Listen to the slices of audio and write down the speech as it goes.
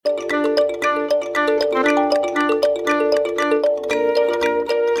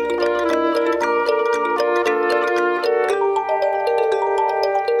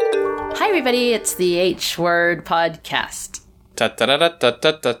everybody. It's the H Word Podcast.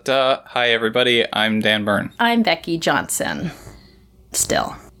 Ta-ta-da-da-da-da-da. Hi, everybody. I'm Dan Byrne. I'm Becky Johnson.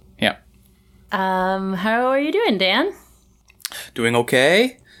 Still. Yeah. How are you doing, Dan? Doing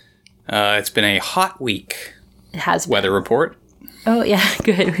okay. It's been a hot week. It has been. Weather report. Oh, yeah.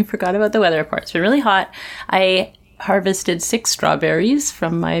 Good. We forgot about the weather report. It's been really hot. I harvested 6 strawberries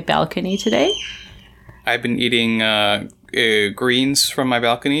from my balcony today. I've been eating greens from my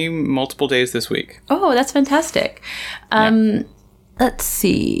balcony multiple days this week. Oh, that's fantastic. Let's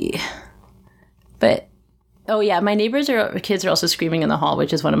see. But, oh yeah, my kids are also screaming in the hall,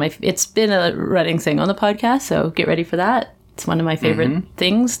 which is one of my, it's been a running thing on the podcast, so get ready for that. It's one of my favorite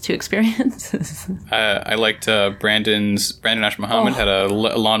things to experience. I liked Brandon Ash Muhammad had a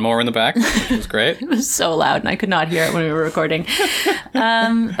lawnmower in the back, which was great. It was so loud and I could not hear it when we were recording.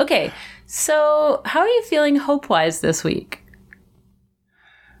 Okay. So, how are you feeling hope-wise this week?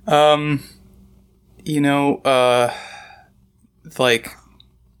 Like,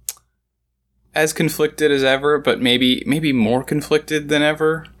 as conflicted as ever, but maybe more conflicted than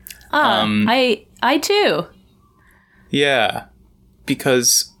ever. I too. Yeah,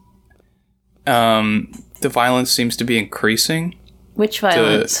 because the violence seems to be increasing. Which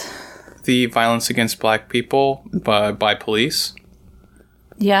violence? The violence against Black people by police.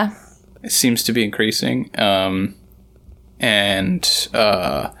 Yeah. It seems to be increasing, and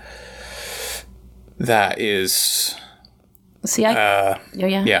that is. See, yeah.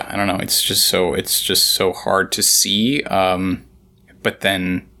 Yeah, I don't know. It's just so hard to see. But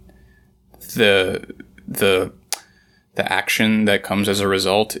then the action that comes as a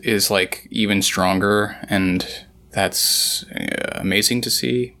result is like even stronger, and that's amazing to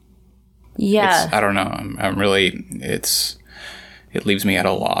see. Yeah, I don't know. I'm really. It leaves me at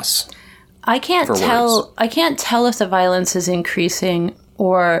a loss. I can't tell. Words. I can't tell if the violence is increasing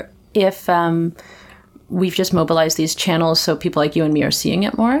or if we've just mobilized these channels so people like you and me are seeing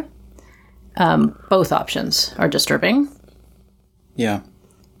it more. Both options are disturbing. Yeah.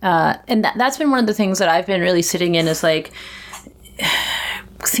 And that's been one of the things that I've been really sitting in is like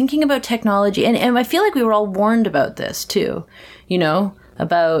thinking about technology. And I feel like we were all warned about this too,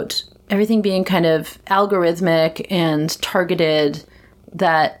 about everything being kind of algorithmic and targeted,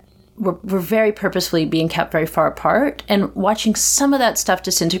 that we're very purposefully being kept very far apart, and watching some of that stuff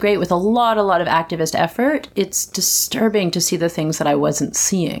disintegrate with a lot of activist effort. It's disturbing to see the things that I wasn't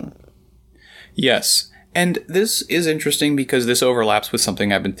seeing. Yes. And this is interesting because this overlaps with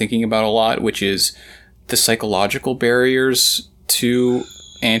something I've been thinking about a lot, which is the psychological barriers to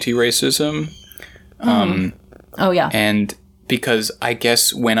anti-racism. Oh, yeah. And because I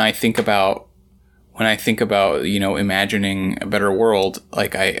guess when I think about, imagining a better world,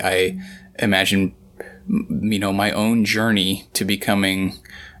 like I imagine, my own journey to becoming,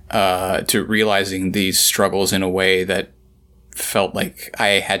 to realizing these struggles in a way that felt like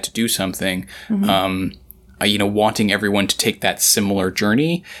I had to do something, wanting everyone to take that similar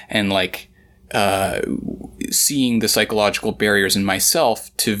journey, and like, seeing the psychological barriers in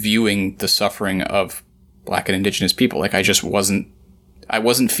myself to viewing the suffering of Black and Indigenous people. Like I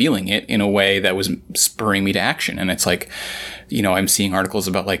wasn't feeling it in a way that was spurring me to action. And it's like, I'm seeing articles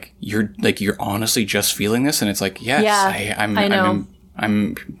about like, you're honestly just feeling this. And it's like, yes, yeah, I know.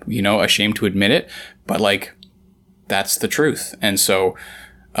 I'm ashamed to admit it, but like, that's the truth. And so,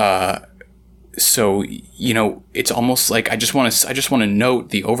 it's almost like I just want to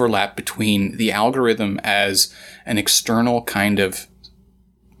note the overlap between the algorithm as an external kind of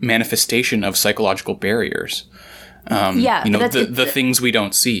manifestation of psychological barriers. The things we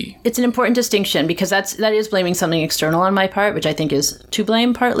don't see. It's an important distinction because that is blaming something external on my part, which I think is to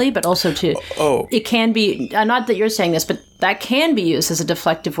blame partly, but also it can be, not that you're saying this, but that can be used as a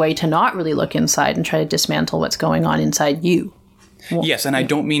deflective way to not really look inside and try to dismantle what's going on inside you. Well, yes, and I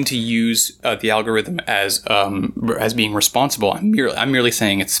don't mean to use the algorithm as being responsible. I'm merely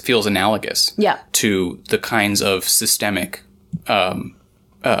saying it feels analogous to the kinds of systemic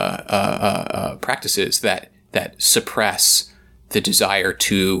practices that suppress the desire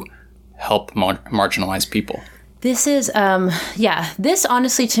to help marginalized people. This is, this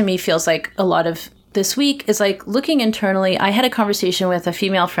honestly to me feels like a lot of this week is like looking internally. I had a conversation with a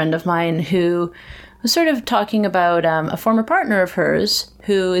female friend of mine who was sort of talking about a former partner of hers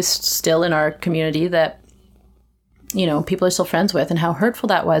who is still in our community that, people are still friends with, and how hurtful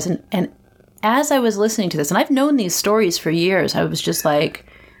that was. And as I was listening to this, and I've known these stories for years, I was just like,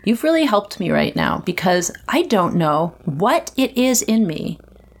 you've really helped me right now, because I don't know what it is in me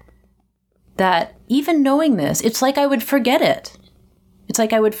that even knowing this, it's like I would forget it. It's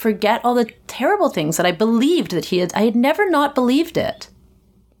like I would forget all the terrible things that I believed that I had never not believed it.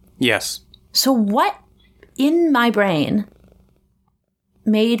 Yes. So what in my brain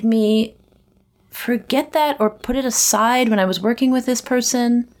made me forget that or put it aside when I was working with this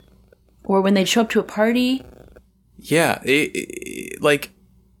person or when they'd show up to a party? Yeah, like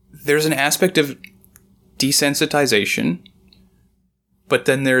there's an aspect of desensitization, but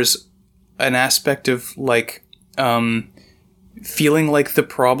then there's an aspect of like feeling like the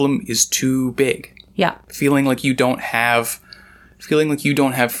problem is too big. Yeah. Feeling like you don't have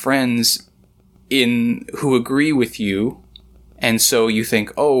friends who agree with you, and so you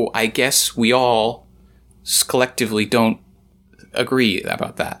think, oh, I guess we all collectively don't agree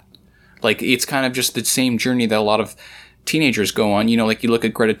about that. Like, it's kind of just the same journey that a lot of teenagers go on. You know, like you look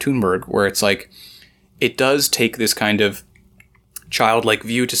at Greta Thunberg, where it's like, it does take this kind of childlike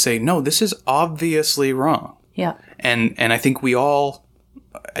view to say, no, this is obviously wrong. Yeah. And I think we all,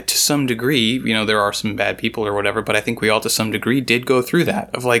 to some degree, you know, there are some bad people or whatever, but I think we all to some degree did go through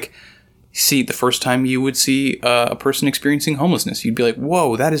that of like, see, the first time you would see a person experiencing homelessness, you'd be like,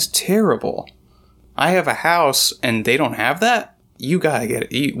 whoa, that is terrible. I have a house and they don't have that. You gotta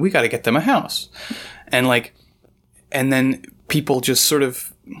get it. We gotta get them a house. And like, and then people just sort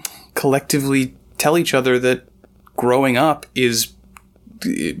of collectively tell each other that growing up is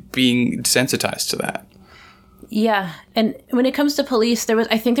being desensitized to that. Yeah. And when it comes to police,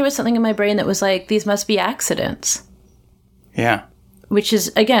 I think there was something in my brain that was like, these must be accidents. Yeah. Which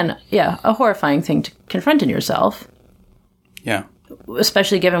is, again, yeah, a horrifying thing to confront in yourself. Yeah.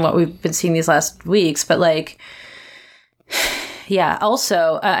 Especially given what we've been seeing these last weeks. But like, yeah,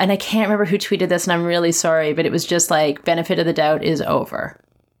 also, and I can't remember who tweeted this, and I'm really sorry, but it was just like, benefit of the doubt is over.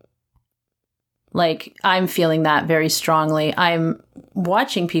 Like, I'm feeling that very strongly. I'm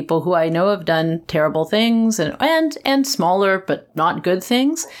watching people who I know have done terrible things and smaller but not good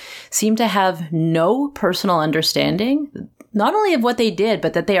things seem to have no personal understanding, not only of what they did,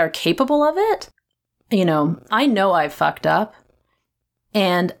 but that they are capable of it. You know I've fucked up,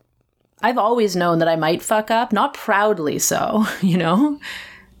 and I've always known that I might fuck up, not proudly so, you know?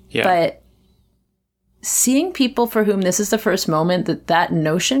 Yeah. But seeing people for whom this is the first moment that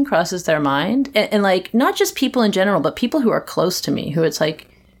notion crosses their mind, and like, not just people in general, but people who are close to me, who it's like,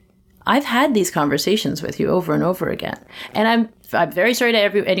 I've had these conversations with you over and over again. And I'm very sorry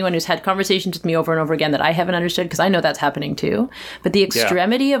to anyone who's had conversations with me over and over again that I haven't understood, because I know that's happening too. But the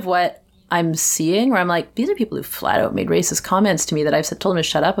extremity of what I'm seeing, where I'm like, these are people who flat out made racist comments to me that I've told them to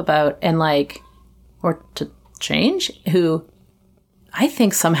shut up about, and like, or to change, who I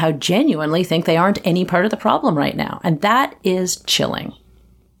think somehow genuinely think they aren't any part of the problem right now. And that is chilling.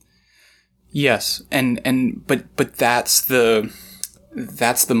 Yes. But that's the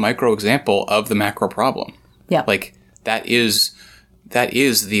micro example of the macro problem. Yeah. Like, that is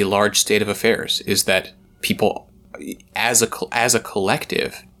the large state of affairs, is that people as a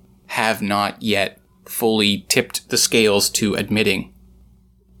collective have not yet fully tipped the scales to admitting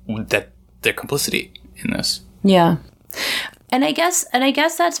that their complicity in this. Yeah. And I guess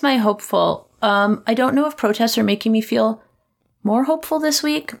that's my hopeful. I don't know if protests are making me feel more hopeful this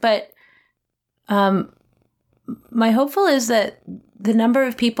week, but my hopeful is that the number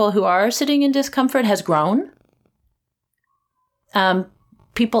of people who are sitting in discomfort has grown.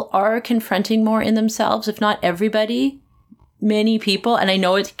 People are confronting more in themselves, if not everybody, many people. And I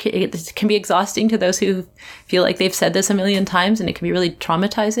know it can be exhausting to those who feel like they've said this a million times, and it can be really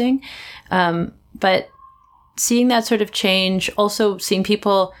traumatizing. But seeing that sort of change, also seeing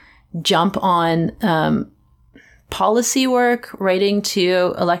people jump on policy work, writing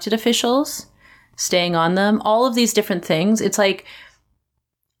to elected officials, staying on them, all of these different things. It's like,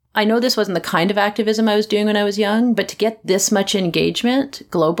 I know this wasn't the kind of activism I was doing when I was young, but to get this much engagement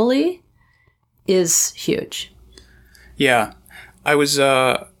globally is huge. Yeah. I was,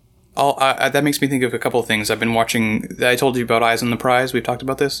 that makes me think of a couple of things. I've been watching, I told you about Eyes on the Prize. We've talked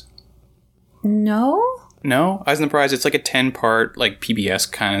about this. No? No? Eyes on the Prize, it's like a 10-part, like,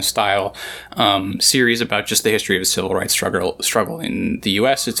 PBS kind of style series about just the history of the civil rights struggle in the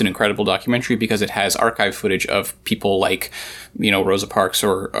U.S. It's an incredible documentary because it has archive footage of people like, you know, Rosa Parks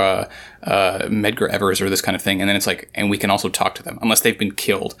or Medgar Evers or this kind of thing. And then it's like, and we can also talk to them. Unless they've been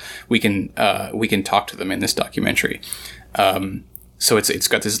killed, we can talk to them in this documentary. So it's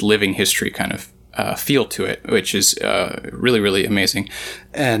got this living history kind of feel to it, which is really, really amazing.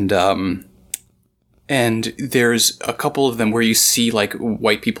 And there's a couple of them where you see like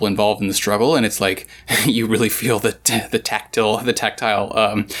white people involved in the struggle, and it's like you really feel the tactile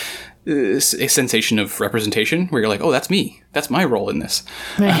sensation of representation, where you're like, oh, that's me, that's my role in this.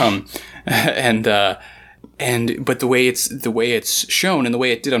 Right. But the way it's shown and the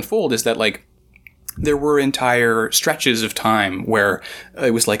way it did unfold is that like there were entire stretches of time where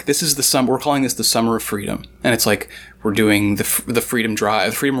it was like, this is the summer, we're calling this the summer of freedom. And it's like, we're doing the freedom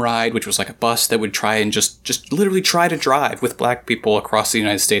drive, the freedom ride, which was like a bus that would try and just literally try to drive with black people across the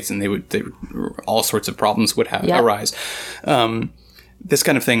United States. And they all sorts of problems would arise. This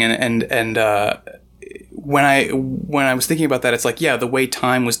kind of thing. And when I was thinking about that, it's like, yeah, the way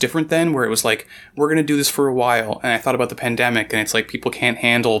time was different then, where it was like, we're going to do this for a while. And I thought about the pandemic, and it's like, people can't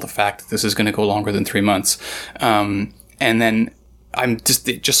handle the fact that this is going to go longer than 3 months. And then I'm just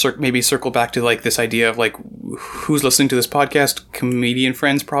maybe circle back to like this idea of like, who's listening to this podcast? Comedian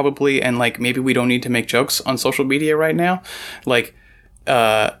friends, probably. And like, maybe we don't need to make jokes on social media right now. Like,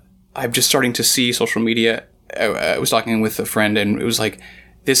 I'm just starting to see social media. I was talking with a friend, and it was like,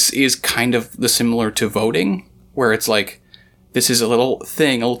 this is kind of the similar to voting, where it's like, this is a little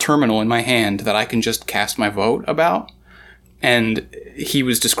terminal in my hand that I can just cast my vote about. And he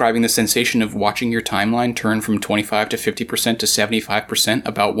was describing the sensation of watching your timeline turn from 25 to 50% to 75%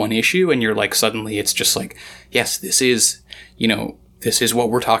 about one issue. And you're like, suddenly it's just like, yes, this is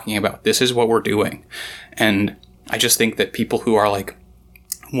what we're talking about. This is what we're doing. And I just think that people who are like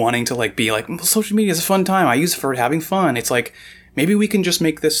wanting to like be like, well, social media is a fun time, I use it for having fun. It's like, maybe we can just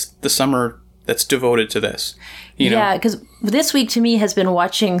make this the summer that's devoted to this. Yeah, because this week to me has been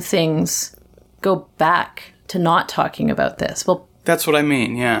watching things go back to not talking about this. Well, that's what I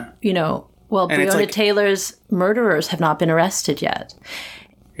mean, yeah. Breonna Taylor's murderers have not been arrested yet.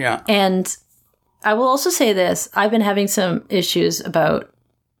 Yeah. And I will also say this. I've been having some issues about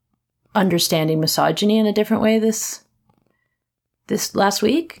understanding misogyny in a different way this last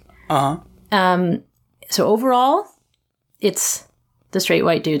week. Uh-huh. So overall, it's the straight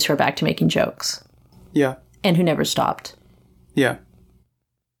white dudes who are back to making jokes. Yeah. And who never stopped. Yeah.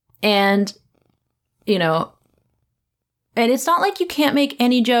 And, and it's not like you can't make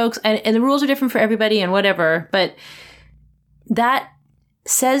any jokes, and the rules are different for everybody and whatever, but that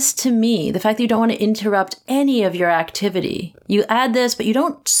says to me, the fact that you don't want to interrupt any of your activity, you add this, but you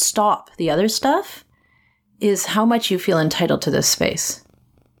don't stop the other stuff, is how much you feel entitled to this space.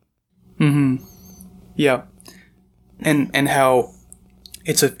 Mm-hmm. Yeah. And how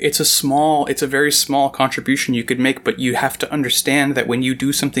it's a very small contribution you could make, but you have to understand that when you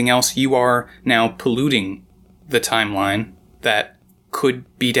do something else, you are now polluting the timeline that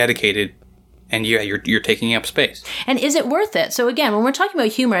could be dedicated, and you're taking up space. And is it worth it? So again, when we're talking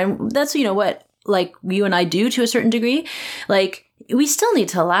about humor, and that's what like you and I do to a certain degree, like we still need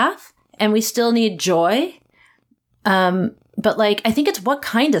to laugh and we still need joy. But like, I think it's what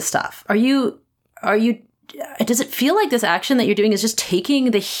kind of stuff are you? Does it feel like this action that you're doing is just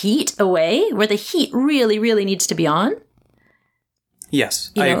taking the heat away, where the heat really, really needs to be on?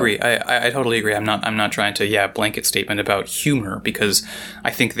 Yes, I agree. I totally agree. I'm not trying to, blanket statement about humor, because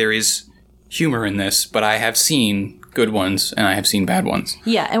I think there is humor in this, but I have seen good ones and I have seen bad ones.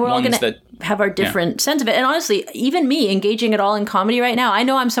 Yeah, and we're all going to have our different sense of it. And honestly, even me engaging at all in comedy right now, I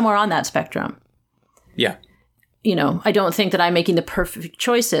know I'm somewhere on that spectrum. Yeah. I don't think that I'm making the perfect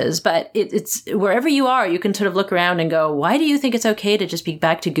choices, but it's wherever you are, you can sort of look around and go, why do you think it's okay to just be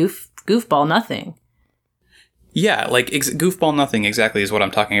back to goofball nothing? Yeah, like goofball nothing exactly is what I'm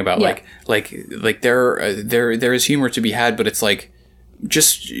talking about. Yeah. Like there is humor to be had, but it's like,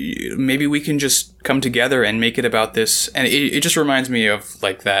 just maybe we can just come together and make it about this. And it just reminds me of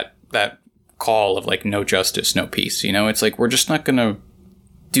like that call of like, no justice, no peace. It's like, we're just not going to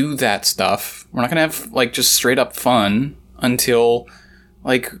do that stuff. We're not going to have like just straight up fun until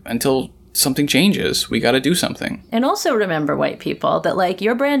something changes. We got to do something. And also remember, white people, that like,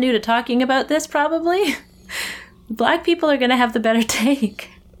 you're brand new to talking about this probably. Black people are going to have the better take.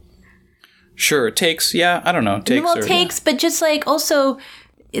 Sure, takes, I don't know. Takes, but just like also,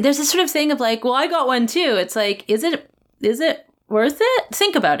 there's this sort of thing of like, well, I got one too. It's like, is it worth it?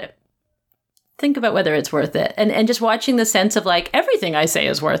 Think about it. Think about whether it's worth it. And just watching the sense of like, everything I say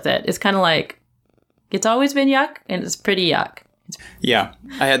is worth it. It's kind of like, it's always been yuck, and it's pretty yuck. Yeah,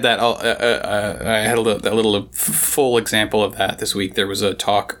 I had that. I had a little full example of that this week. There was a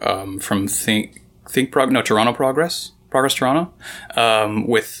talk from Toronto Progress Toronto,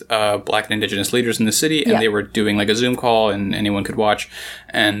 with Black and Indigenous leaders in the city, and they were doing like a Zoom call, and anyone could watch.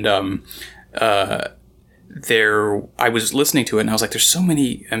 And I was listening to it, and I was like, there's so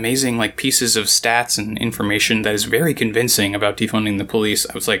many amazing like pieces of stats and information that is very convincing about defunding the police.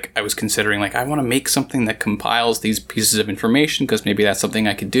 I was considering like, I want to make something that compiles these pieces of information, because maybe that's something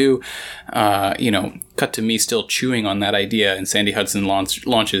I could do. Cut to me still chewing on that idea, and Sandy Hudson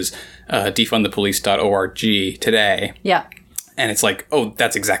launches defundthepolice.org today. Yeah. And it's like, oh,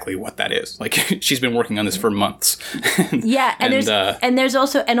 that's exactly what that is. Like, she's been working on this for months. Yeah, and there's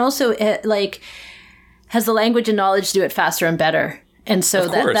also like, has the language and knowledge to do it faster and better. And so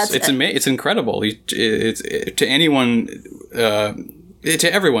of course, that's it's incredible. It's to anyone, to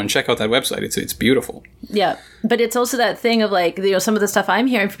everyone, check out that website. It's beautiful. Yeah, but it's also that thing of like, you know, some of the stuff I'm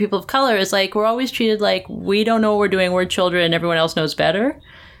hearing from people of color is like, we're always treated like we don't know what we're doing. We're children. Everyone else knows better.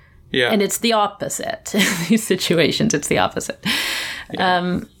 Yeah, and it's the opposite in these situations. It's the opposite.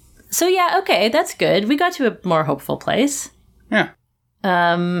 Yeah. So yeah, okay, that's good. We got to a more hopeful place. Yeah.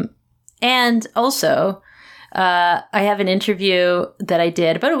 And also, I have an interview that I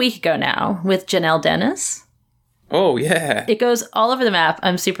did about a week ago now with Jhanelle Dennis. Oh, yeah. It goes all over the map.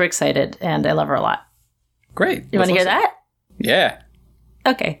 I'm super excited, and I love her a lot. Great. You want to hear that? Yeah.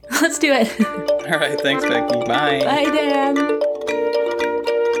 Okay, let's do it. All right, thanks, Becky. Bye. Bye, Dan.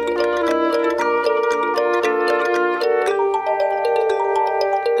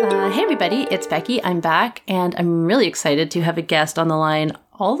 Hey everybody, it's Becky. I'm back, and I'm really excited to have a guest on the line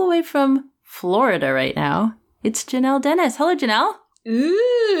all the way from Florida right now. It's Jhanelle Dennis. Hello, Jhanelle.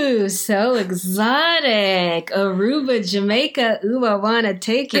 Ooh, so exotic. Aruba, Jamaica. Ooh, I want to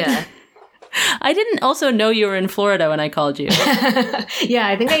take you. I didn't also know you were in Florida when I called you. Yeah,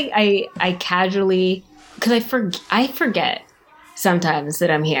 I think I casually, because I forget sometimes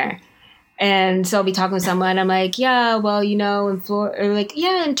that I'm here. And so I'll be talking with someone. I'm like, yeah, well, you know, in Florida, or like,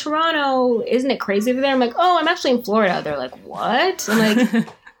 yeah, in Toronto, isn't it crazy over there? I'm like, oh, I'm actually in Florida. They're like, what? I'm like,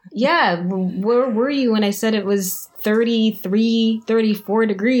 yeah, where were you when I said it was 33, 34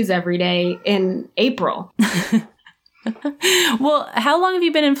 degrees every day in April? Well, how long have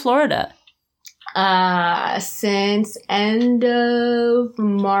you been in Florida? Since end of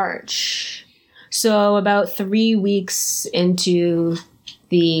March. So about 3 weeks into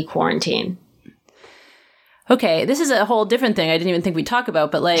the quarantine. Okay, this is a whole different thing I didn't even think we'd talk about,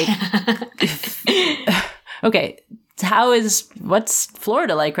 but like, okay, what's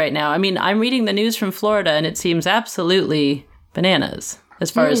Florida like right now? I mean, I'm reading the news from Florida and it seems absolutely bananas as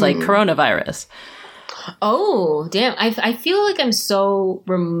far as like coronavirus. Oh, damn. I feel like I'm so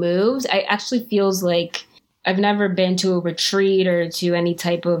removed. I actually feels like I've never been to a retreat or to any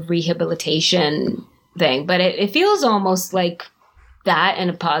type of rehabilitation thing, but it feels almost like that in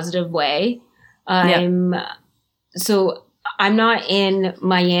a positive way. So I'm not in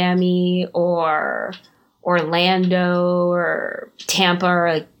Miami or Orlando or Tampa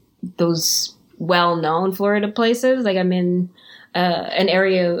or like those well-known Florida places. Like I'm in an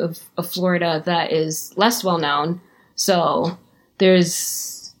area of Florida that is less well-known. So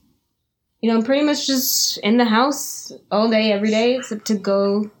there's, you know, I'm pretty much just in the house all day, every day, except to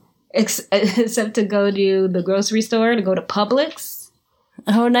go to the grocery store, to go to Publix.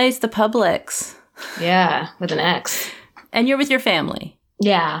 Oh, nice. The Publix. Yeah, with an X. And you're with your family.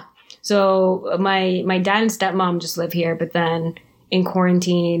 Yeah. So my dad and stepmom just live here, but then in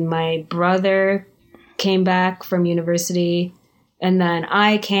quarantine, my brother came back from university, and then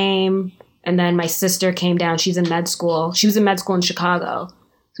I came, and then my sister came down. She's in med school. She was in med school in Chicago.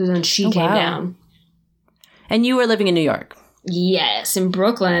 So then she came down. And you were living in New York? Yes, in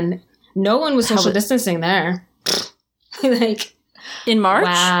Brooklyn. No one was social distancing there. Like... In March?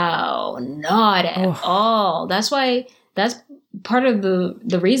 Wow, not at all. That's part of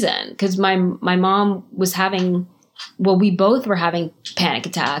the reason. Because my mom was having, well, we both were having panic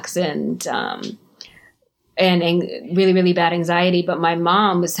attacks and really, really bad anxiety. But my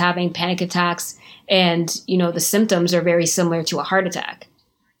mom was having panic attacks, and, you know, the symptoms are very similar to a heart attack.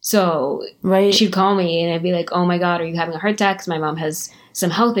 So she'd call me and I'd be like, oh my God, are you having a heart attack? Because my mom has some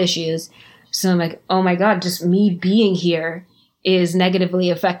health issues. So I'm like, oh my God, just me being here is negatively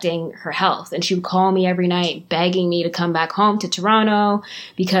affecting her health. And she would call me every night begging me to come back home to Toronto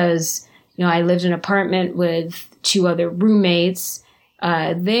because, you know, I lived in an apartment with 2 other roommates.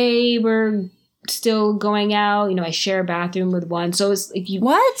 They were still going out. You know, I share a bathroom with one. So it's like you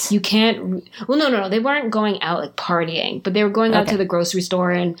can't, well, no. They weren't going out like partying, but they were going out to the grocery store.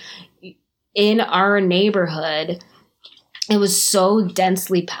 And in our neighborhood, it was so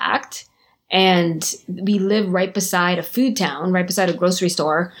densely packed. And we live right beside a food town, right beside a grocery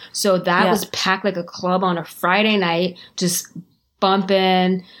store. So that was packed like a club on a Friday night, just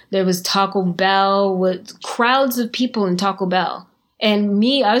bumping. There was Taco Bell with crowds of people in Taco Bell. And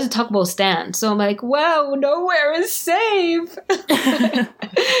me, I was a Taco Bell stan. So I'm like, wow, nowhere is safe.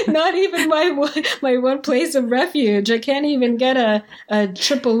 Not even my one place of refuge. I can't even get a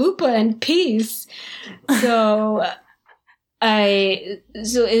Tripalupa in peace. So it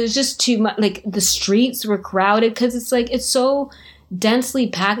was just too much. Like the streets were crowded because it's like it's so densely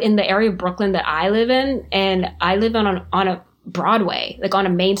packed in the area of Brooklyn that I live in, and I live on a Broadway, like on a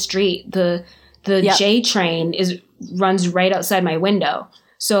main street. The J train runs right outside my window,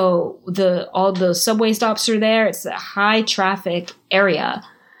 So all the subway stops are there. It's a high traffic area.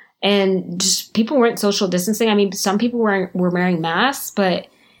 And just people weren't social distancing. I mean, some people were wearing masks, but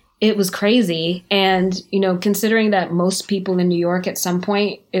it was crazy. And, considering that most people in New York at some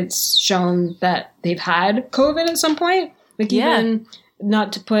point, it's shown that they've had COVID at some point. Like even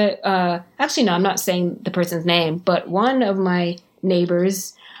not to put, actually, no, I'm not saying the person's name, but one of my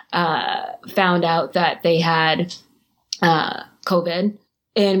neighbors found out that they had COVID.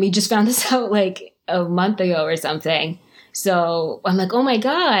 And we just found this out like a month ago or something. So I'm like, oh my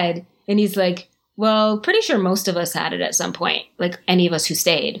God. And he's like, well, pretty sure most of us had it at some point, like any of us who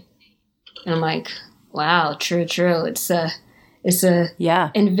stayed. And I'm like, wow, true. It's a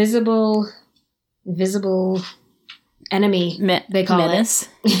invisible enemy. They call menace.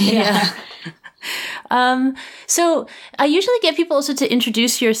 It. Yeah. So I usually get people also to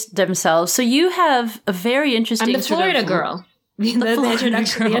introduce themselves. So you have a very interesting. I'm the Florida girl. The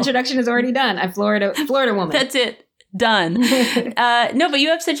introduction is already done. I'm Florida woman. That's it. Done. No, but you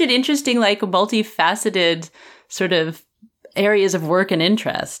have such an interesting, like, multifaceted sort of areas of work and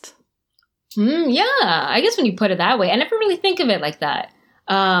interest. Yeah, I guess when you put it that way, I never really think of it like that.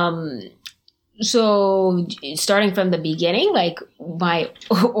 So starting from the beginning, like my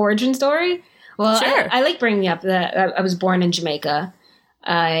origin story. Well, sure. I like bringing up that I was born in Jamaica.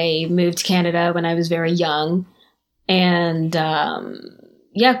 I moved to Canada when I was very young. And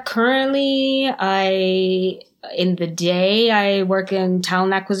currently in the day, I work in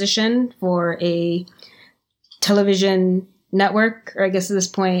talent acquisition for a television network, or I guess at this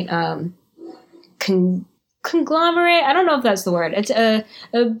point, conglomerate. I don't know if that's the word. It's a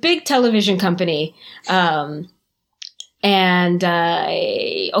big television company. And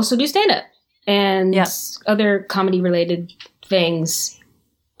I also do stand-up and other comedy-related things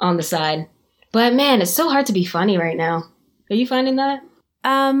on the side. But man, it's so hard to be funny right now. Are you finding that?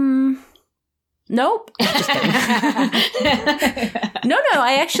 Nope. Just kidding. No.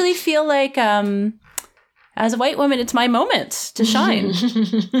 I actually feel like, as a white woman, it's my moment to shine.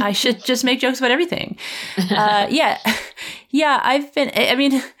 I should just make jokes about everything. Yeah. I've been. I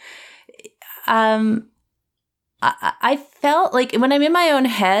mean, I felt like when I'm in my own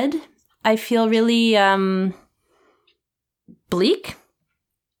head, I feel really bleak.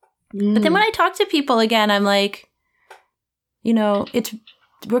 But then when I talk to people again, I'm like,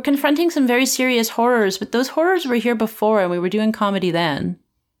 we're confronting some very serious horrors, but those horrors were here before and we were doing comedy then.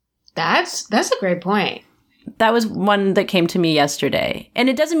 That's a great point. That was one that came to me yesterday. And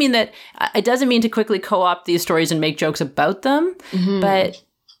it doesn't mean to quickly co-opt these stories and make jokes about them, but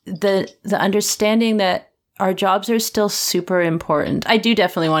the understanding that our jobs are still super important. I do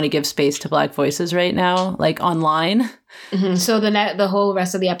definitely want to give space to Black voices right now, like online. Mm-hmm. So the whole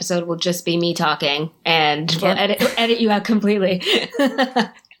rest of the episode will just be me talking, and we'll edit you out completely.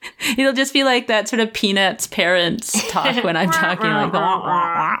 It'll just be like that sort of Peanuts parents talk when I'm talking like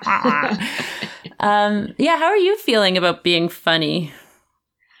that. How are you feeling about being funny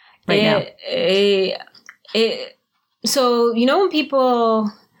right now? So when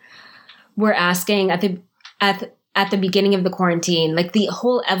people were asking at the beginning of the quarantine, like the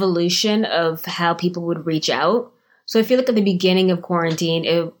whole evolution of how people would reach out. So I feel like at the beginning of quarantine,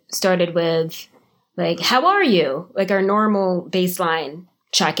 it started with like, how are you? Like our normal baseline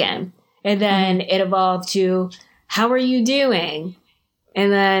check-in. And then it evolved to, how are you doing?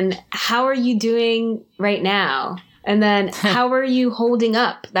 And then, how are you doing right now? And then, how are you holding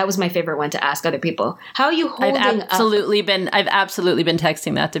up? That was my favorite one to ask other people. How are you holding up? I've absolutely been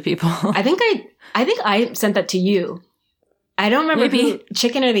texting that to people. I think I sent that to you. I don't remember who,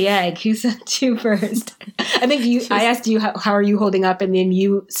 chicken or the egg, who sent to first. I think I asked you, how are you holding up? And then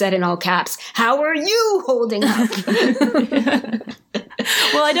you said in all caps, how are you holding up?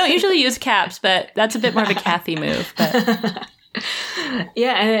 Well, I don't usually use caps, but that's a bit more of a Kathy move. But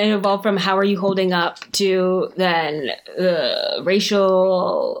yeah, and it evolved from how are you holding up to then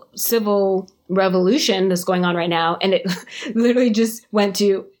racial civil revolution that's going on right now. And it literally just went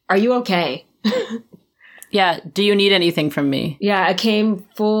to, are you okay? Yeah. Do you need anything from me? Yeah, I came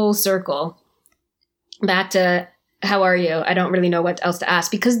full circle back to how are you? I don't really know what else to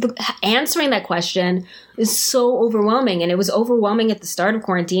ask because answering that question is so overwhelming. And it was overwhelming at the start of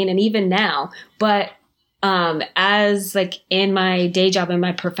quarantine and even now. But as like in my day job, in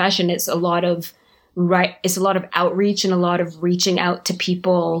my profession, it's a lot of outreach and a lot of reaching out to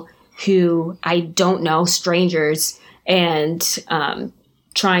people who I don't know, strangers, and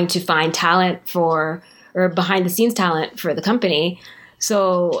trying to find talent or behind the scenes talent for the company.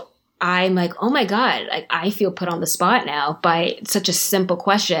 So I'm like, oh my God, like I feel put on the spot now by such a simple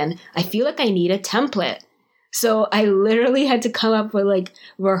question. I feel like I need a template. So I literally had to come up with like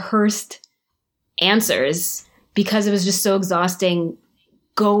rehearsed answers because it was just so exhausting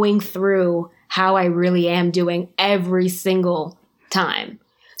going through how I really am doing every single time.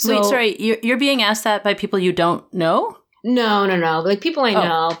 So, wait, sorry, you're being asked that by people you don't know? No. Like people I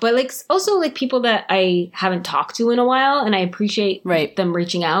know, but like also like people that I haven't talked to in a while, and I appreciate them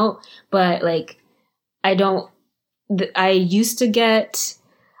reaching out. But like, I used to get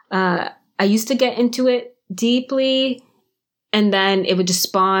into it deeply, and then it would just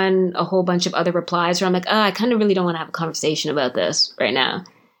spawn a whole bunch of other replies where I'm like, I kind of really don't want to have a conversation about this right now.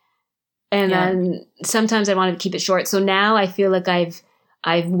 And then sometimes I wanted to keep it short. So now I feel like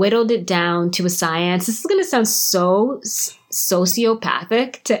I've whittled it down to a science. This is going to sound so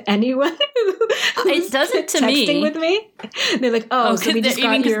sociopathic to anyone who's it doesn't to texting me. With me. They're like, so we just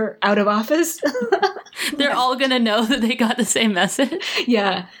got your out of office. They're all going to know that they got the same message.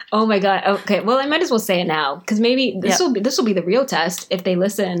 Yeah. Oh my God. Okay. Well, I might as well say it now because maybe this will be the real test if they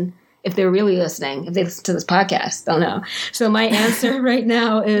listen. If they're really listening, if they listen to this podcast, they'll know. So my answer right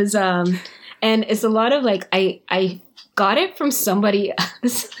now is, and it's a lot of like, I got it from somebody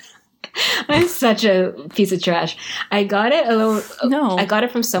else. I'm such a piece of trash. I got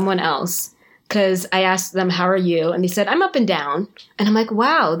it from someone else because I asked them, how are you? And they said, I'm up and down. And I'm like,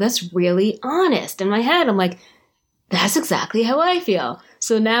 wow, that's really honest. In my head, I'm like, that's exactly how I feel.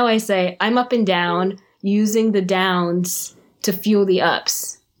 So now I say, I'm up and down using the downs to fuel the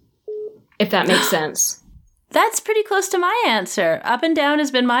ups. If that makes sense. That's pretty close to my answer. Up and down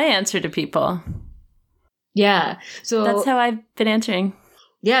has been my answer to people. Yeah. So that's how I've been answering.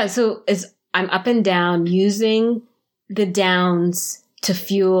 Yeah. So I'm up and down using the downs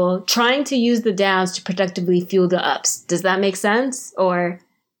to trying to use the downs to productively fuel the ups. Does that make sense? Or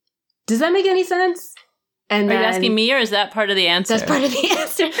does that make any sense? And are you asking me, or is that part of the answer? That's part of the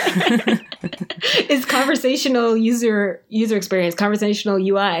answer. It's conversational user experience, conversational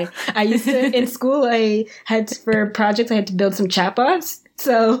UI. I used to, in school, for projects, I had to build some chatbots.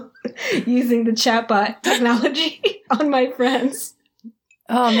 So using the chatbot technology on my friends.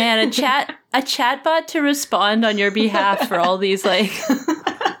 Oh man, a chatbot to respond on your behalf for all these like,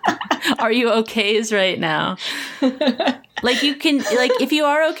 are you okays right now? Like you can, like if you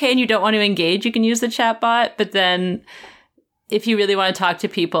are okay and you don't want to engage, you can use the chatbot. But then if you really want to talk to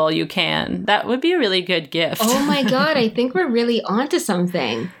people, you can. That would be a really good gift. Oh my God, I think we're really onto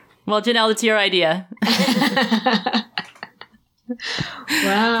something. Well, Jhanelle, it's your idea.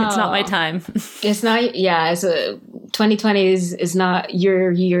 Wow. It's not my time. It's not, yeah. 2020 is not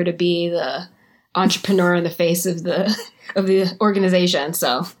your year to be the entrepreneur in the face of the organization.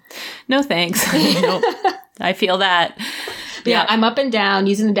 So no thanks. Nope. I feel that. Yeah, I'm up and down,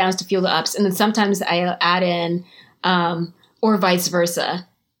 using the downs to fuel the ups. And then sometimes I add in, or vice versa,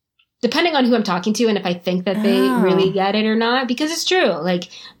 depending on who I'm talking to and if I think that they really get it or not. Because it's true, like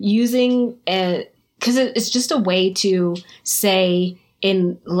using because it's just a way to say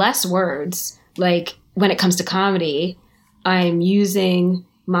in less words, like when it comes to comedy, I'm using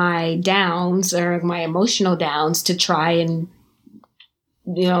my downs or my emotional downs to try and,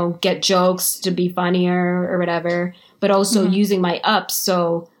 get jokes to be funnier or whatever, but also using my ups.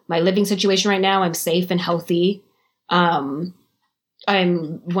 So my living situation right now, I'm safe and healthy. I'm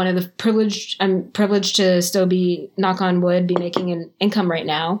privileged to still be, knock on wood, be making an income right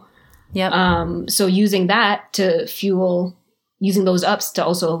now. Yep. So using that to using those ups to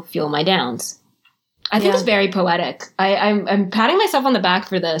also fuel my downs. I think it's very poetic. I'm patting myself on the back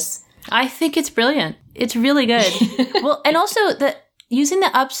for this. I think it's brilliant. It's really good. Well, and also using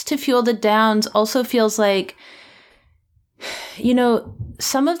the ups to fuel the downs also feels like,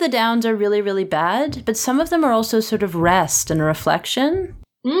 some of the downs are really, really bad, but some of them are also sort of rest and reflection.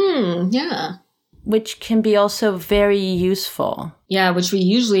 Yeah. Which can be also very useful. Yeah, which we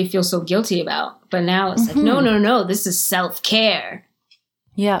usually feel so guilty about. But now it's like, no, this is self-care.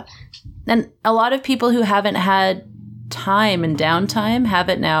 Yeah. And a lot of people who haven't had time and downtime have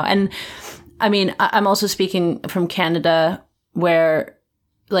it now. And I mean, I'm also speaking from Canada where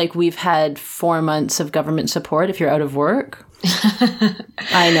like we've had 4 months of government support if you're out of work.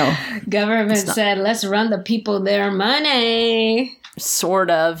 I know. Government said, let's run the people their money. Sort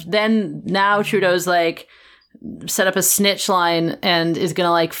of. Then now Trudeau's like set up a snitch line and is going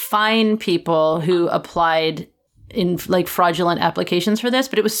to like fine people who applied in like fraudulent applications for this.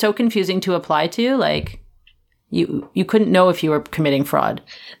 But it was so confusing to apply to. Like you couldn't know if you were committing fraud.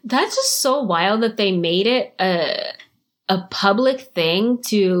 That's just so wild that they made it a public thing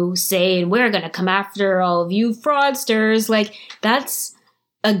to say, we're going to come after all of you fraudsters. Like that's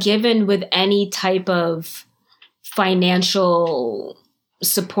a given with any type of financial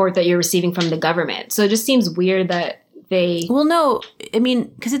support that you're receiving from the government. So it just seems weird that they... Well, no, I mean,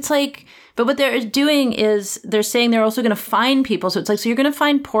 because it's like... But what they're doing is they're saying they're also going to fine people. So it's like, so you're going to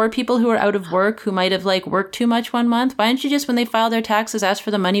find poor people who are out of work who might have like worked too much one month. Why don't you just, when they file their taxes, ask for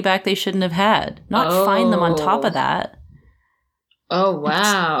the money back they shouldn't have had? Not fine them on top of that. Oh,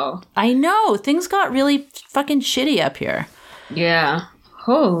 wow. I know. Things got really fucking shitty up here. Yeah.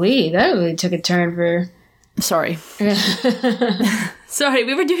 Holy, that really took a turn for... Sorry. Sorry,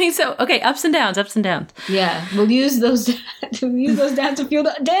 we were doing so... Okay, ups and downs. Yeah, we'll use those down to fuel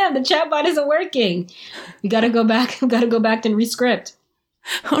the... Damn, the chatbot isn't working. We gotta go back and rescript.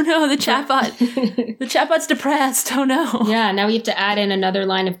 Oh no, the chatbot's depressed. Oh no. Yeah, now we have to add in another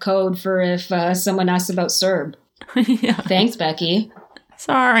line of code for if someone asks about CERB. Yeah. Thanks, Becky.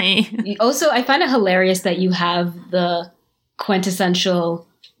 Sorry. Also, I find it hilarious that you have the quintessential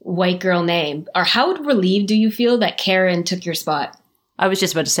white girl name. Or how relieved do you feel that Karen took your spot? I was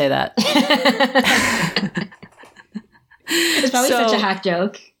just about to say that. It's probably such a hack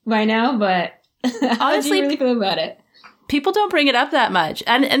joke by now, but how do you really feel about it? People don't bring it up that much.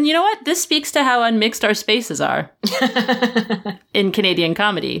 And you know what? This speaks to how unmixed our spaces are in Canadian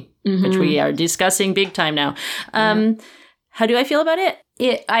comedy, which we are discussing big time now. How do I feel about it?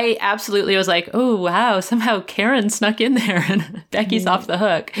 I absolutely was like, oh, wow, somehow Karen snuck in there and Becky's off the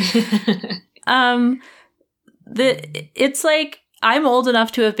hook. It's like, I'm old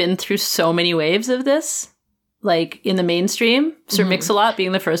enough to have been through so many waves of this, like in the mainstream. Sir Mix-a-Lot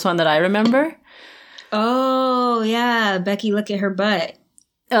being the first one that I remember. Oh, yeah. Becky, look at her butt.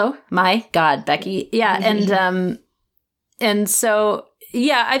 Oh, my God, Becky. Yeah. And so,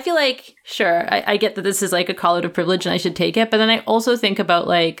 yeah, I feel like, sure, I get that this is like a call out of privilege and I should take it. But then I also think about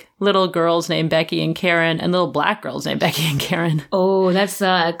like little girls named Becky and Karen and little black girls named Becky and Karen. Oh, that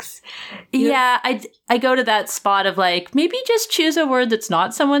sucks. Yeah, I go to that spot of like, maybe just choose a word that's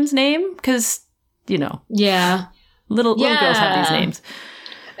not someone's name. Because, you know. Yeah. Little girls have these names.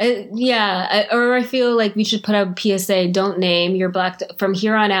 Or I feel like we should put out a PSA, don't name your from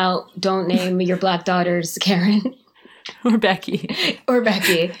here on out, don't name your black daughters Karen. Or Becky.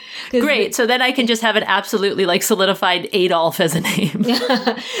 Great. So then I can just have an absolutely like solidified Adolf as a name.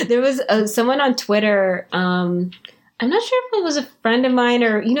 Yeah. There was someone on Twitter. I'm not sure if it was a friend of mine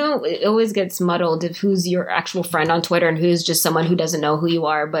or, you know, it always gets muddled of who's your actual friend on Twitter and who's just someone who doesn't know who you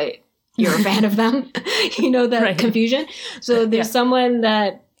are, but you're a fan of them. You know, that confusion. So there's someone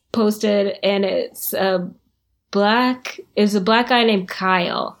that posted and it's a black guy named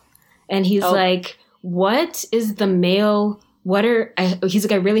Kyle. And he's like, what is the male? He's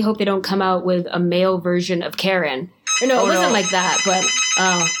like, I really hope they don't come out with a male version of Karen. Or no, it wasn't like that, but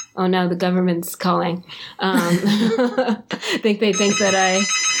oh no, the government's calling. They think that I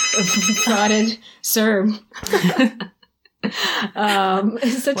frauded CERB.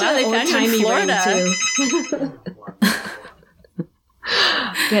 It's such an old-timey ring too.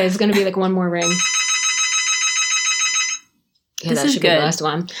 Okay, it's gonna be like one more ring. Yeah, this is good. Be the last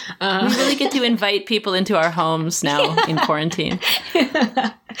one. We really get to invite people into our homes now in quarantine.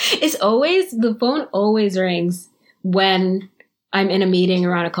 It's the phone always rings when I'm in a meeting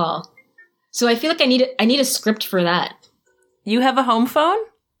or on a call. So I feel like I need a script for that. You have a home phone?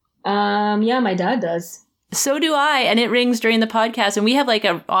 Yeah, my dad does. So do I, and it rings during the podcast. And we have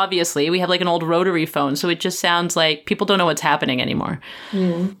obviously we have like an old rotary phone, so it just sounds like people don't know what's happening anymore.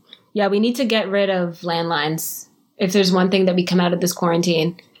 Mm. Yeah, we need to get rid of landlines. If there's one thing that we come out of this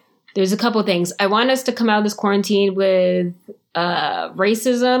quarantine, there's a couple things. I want us to come out of this quarantine with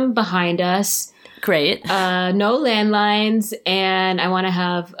racism behind us. Great. No landlines, and I want to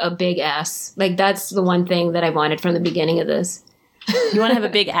have a big ass. Like, that's the one thing that I wanted from the beginning of this. You want to have a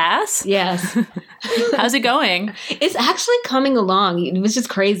big ass? Yes. How's it going? It's actually coming along. It was just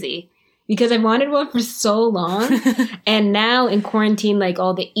crazy. Because I wanted one for so long. And now in quarantine, like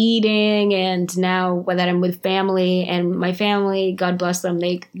all the eating and now that I'm with family and my family, God bless them,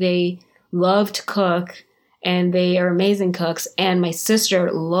 they love to cook and they are amazing cooks. And my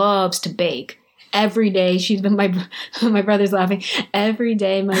sister loves to bake. Every day, she's been my brother's laughing. Every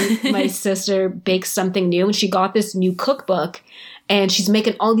day my sister bakes something new and she got this new cookbook and she's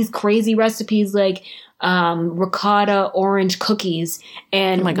making all these crazy recipes like ricotta orange cookies.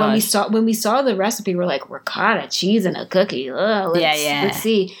 And when we saw the recipe, we're like, ricotta cheese and a cookie. Let's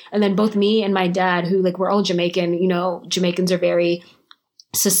see. And then both me and my dad, who like we're all Jamaican, you know, Jamaicans are very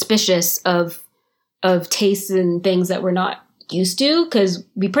suspicious of tastes and things that we're not used to because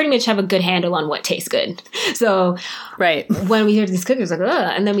we pretty much have a good handle on what tastes good. So when we heard these cookies, like,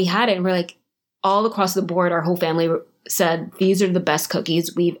 ugh, and then we had it and we're like, all across the board, our whole family said, these are the best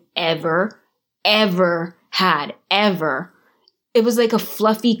cookies we've ever had, ever. it was like a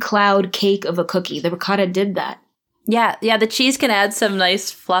fluffy cloud cake of a cookie. The ricotta did that. Yeah, the cheese can add some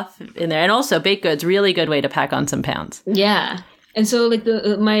nice fluff in there. And also baked goods, really good way to pack on some pounds. Yeah. And so like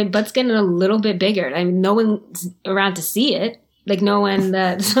my butt's getting a little bit bigger. I mean, no one's around to see it. Like no one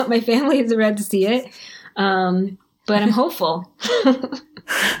that's not my family is around to see it. But I'm hopeful.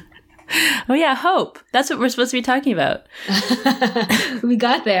 Oh yeah, hope. That's what we're supposed to be talking about. We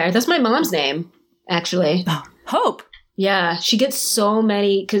got there. That's my mom's name, actually. Oh, Hope. Yeah, she gets so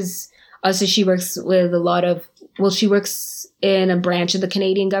many because also she works with a lot of. Well, she works in a branch of the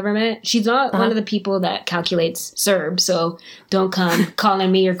Canadian government. She's not one of the people that calculates CERB, so don't come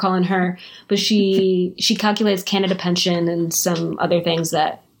calling me or calling her. But she calculates Canada pension and some other things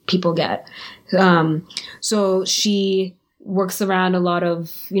that people get. So she works around a lot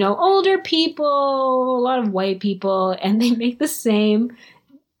of, older people, a lot of white people, and they make the same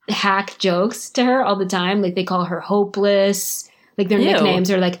hack jokes to her all the time. Like they call her hopeless. Like their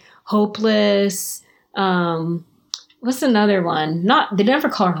nicknames are like hopeless. What's another one? They never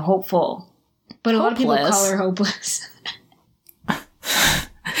call her hopeful, but a lot of people call her hopeless.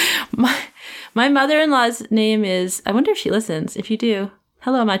 My mother-in-law's name is, I wonder if she listens. If you do,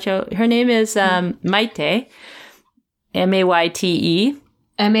 hello, Macho. Her name is Maite, Mayte. Mayte.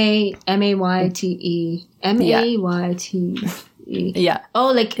 Mayte. Yeah.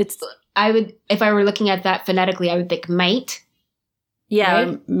 Oh, like I would, if I were looking at that phonetically, I would think mate. Yeah, right?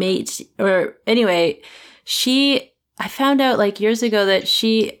 or mate. Or anyway, I found out like years ago that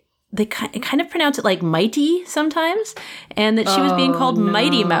they kind of pronounce it like mighty sometimes, and that she was being called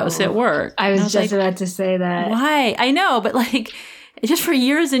Mighty Mouse at work. I was just about to say that. Why? I know, but like, just for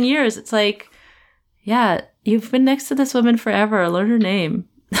years and years, it's like, yeah, you've been next to this woman forever. Learn her name.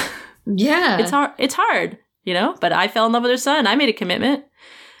 Yeah. It's hard, but I fell in love with her son. I made a commitment.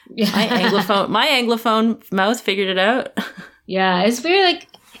 Yeah. My Anglophone mouth figured it out. Yeah, it's weird, like,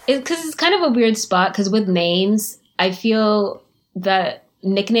 because it's kind of a weird spot, because with names, I feel that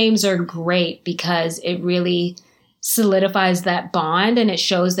nicknames are great because it really solidifies that bond and it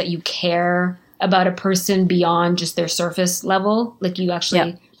shows that you care about a person beyond just their surface level. Like you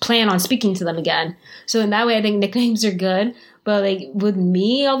actually plan on speaking to them again. So in that way, I think nicknames are good. But like with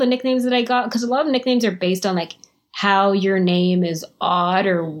me, all the nicknames that I got, because a lot of nicknames are based on like how your name is odd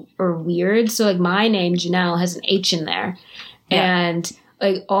or weird. So like my name, Jhanelle, has an H in there. Yeah. And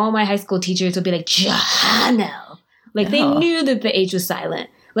like all my high school teachers would be like, Jhanelle. Like they knew that the H was silent.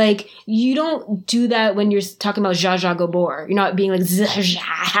 Like you don't do that when you're talking about Zsa Zsa Gabor. You're not being like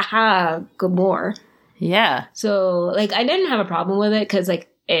Zsa Gabor. Yeah. So like I didn't have a problem with it because like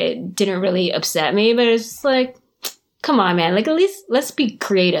it didn't really upset me, but it's just like, come on, man. Like at least let's be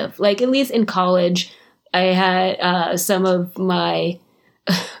creative. Like at least in college, I had some of my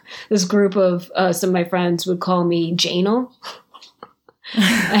this group of some of my friends would call me Jhanelle.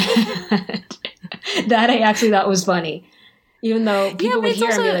 That I actually thought was funny. Even though people would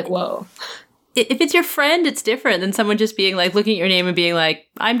hear and be like, whoa. If it's your friend, it's different than someone just being like, looking at your name and being like,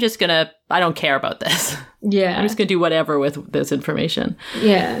 I don't care about this. Yeah. I'm just going to do whatever with this information.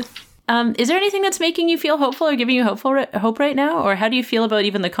 Yeah. Is there anything that's making you feel hopeful or giving you hope right now? Or how do you feel about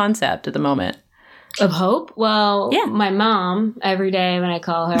even the concept at the moment? Of hope? Well, my mom, every day when I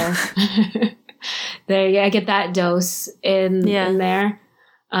call her, I get that dose in there.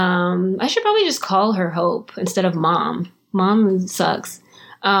 I should probably just call her Hope instead of Mom. Mom sucks.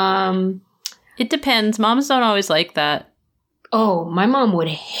 It depends. Moms don't always like that. Oh, my mom would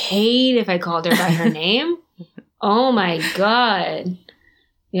hate if I called her by her name. Oh my God.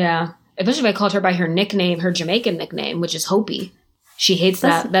 Yeah. Especially if I called her by her nickname, her Jamaican nickname, which is Hopi. She hates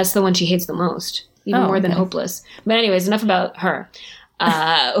that. That's the one she hates the most. Even more than hopeless. But anyways, enough about her.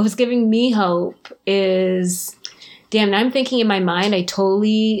 What's giving me hope is... Damn, now I'm thinking in my mind, I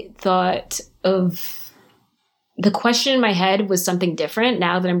totally thought of... The question in my head was something different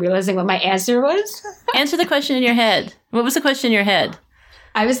now that I'm realizing what my answer was. Answer the question in your head. What was the question in your head?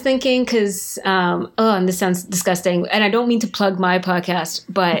 I was thinking because... and this sounds disgusting. And I don't mean to plug my podcast,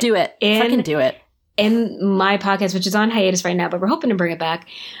 but... Do it. Fucking do it. In my podcast, which is on hiatus right now, but we're hoping to bring it back,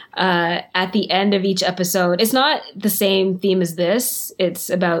 at the end of each episode, it's not the same theme as this. It's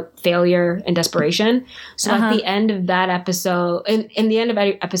about failure and desperation. So at the end of that episode, in the end of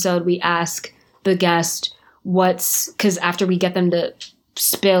every episode, we ask the guest because after we get them to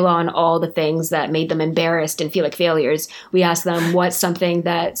spill on all the things that made them embarrassed and feel like failures, we ask them what's something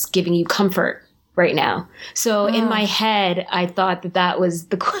that's giving you comfort right now. So in my head, I thought that was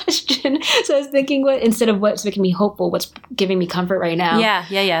the question. So I was thinking, instead of what's making me hopeful, what's giving me comfort right now?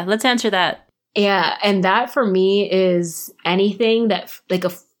 Yeah. Let's answer that. Yeah. And that for me is anything that like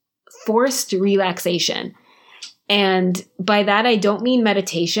a forced relaxation. And by that, I don't mean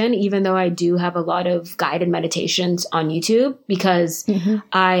meditation, even though I do have a lot of guided meditations on YouTube, because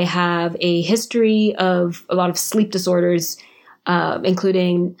I have a history of a lot of sleep disorders,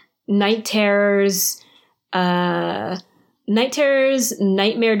 including night terrors, nightmare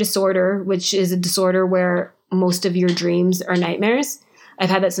disorder, which is a disorder where most of your dreams are nightmares. I've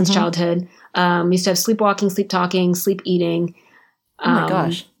had that since childhood. Used to have sleepwalking, sleep talking, sleep eating. Oh my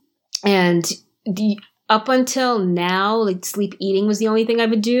gosh. And up until now, like sleep eating was the only thing I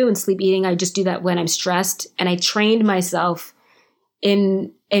would do. And sleep eating, I just do that when I'm stressed. And I trained myself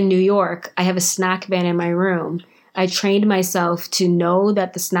in New York. I have a snack bin in my room. I trained myself to know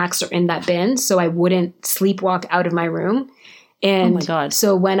that the snacks are in that bin so I wouldn't sleepwalk out of my room. And oh my God.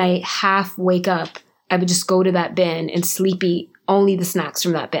 So when I half wake up, I would just go to that bin and sleep eat only the snacks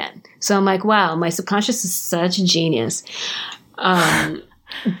from that bin. So I'm like, wow, my subconscious is such a genius.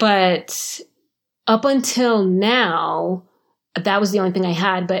 But up until now, that was the only thing I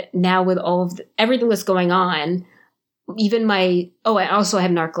had. But now with all of everything that's going on, even I also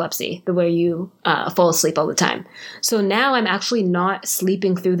have narcolepsy, the way you fall asleep all the time. So now I'm actually not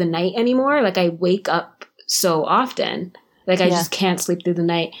sleeping through the night anymore. Like I wake up so often, like I just can't sleep through the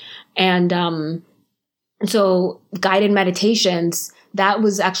night. And so guided meditations, that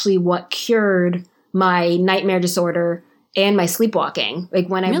was actually what cured my nightmare disorder and my sleepwalking. Like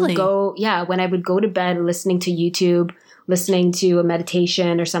when I would go to bed listening to YouTube, listening to a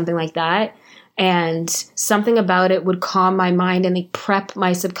meditation or something like that. And something about it would calm my mind and like prep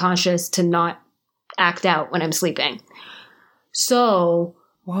my subconscious to not act out when I'm sleeping. So,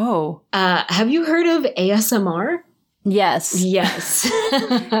 whoa. Have you heard of ASMR? Yes. Yes.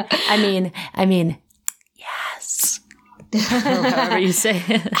 I mean, yes. However you say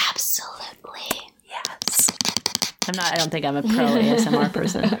it. Absolutely. Yes. I don't think I'm a pro ASMR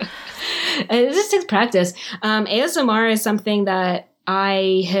person. It just takes practice. ASMR is something that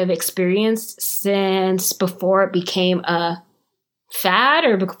I have experienced since before it became a fad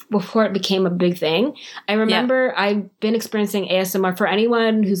or before it became a big thing. I remember I've been experiencing ASMR. For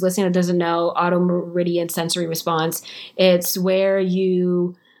anyone who's listening that doesn't know, auto meridian sensory response, it's where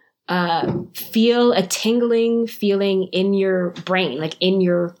you feel a tingling feeling in your brain, like in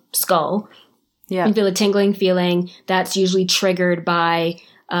your skull. Yeah. You feel a tingling feeling that's usually triggered by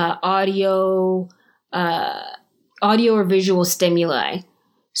audio or visual stimuli.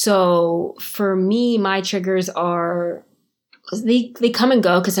 So for me, my triggers are, they come and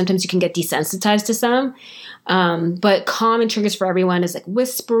go because sometimes you can get desensitized to some. But common triggers for everyone is like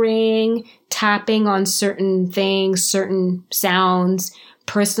whispering, tapping on certain things, certain sounds,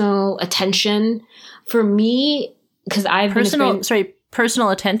 personal attention. For me, because I've personal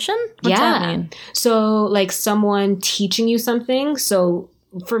attention? What's that mean? So like someone teaching you something. So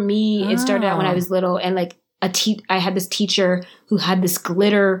for me, it started out when I was little and like I had this teacher who had this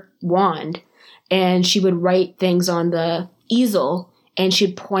glitter wand and she would write things on the easel and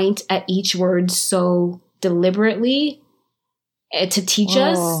she'd point at each word so deliberately to teach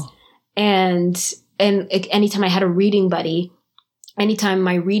us. And anytime I had a reading buddy, anytime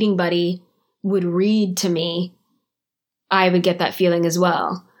my reading buddy would read to me, I would get that feeling as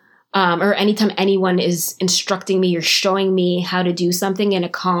well. Or anytime anyone is instructing me or showing me how to do something in a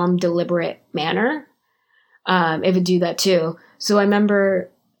calm, deliberate manner, it would do that too. So I remember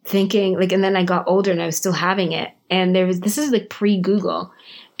thinking like, and then I got older and I was still having it. And this is like pre-Google.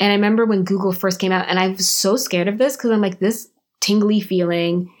 And I remember when Google first came out and I was so scared of this because I'm like, this tingly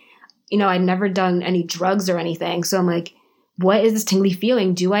feeling, I'd never done any drugs or anything. So I'm like, what is this tingly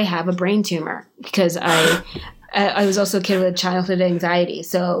feeling? Do I have a brain tumor? Because I was also a kid with childhood anxiety.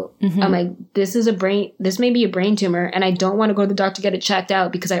 So I'm like, this may be a brain tumor and I don't want to go to the doctor to get it checked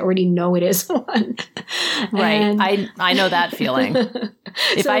out because I already know it is one. Right. And I know that feeling.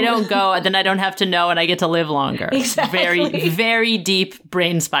 If I don't go, then I don't have to know and I get to live longer. Exactly. Very, very deep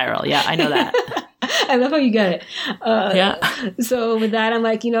brain spiral. Yeah, I know that. I love how you get it. Yeah. So with that, I'm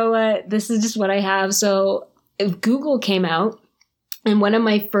like, you know what? This is just what I have. So if Google came out and one of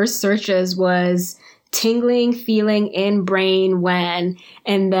my first searches was tingling feeling in brain when,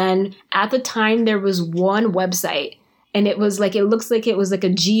 and then at the time there was one website and it was like, it looks like it was like a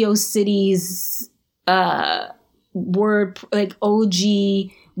GeoCities word, like OG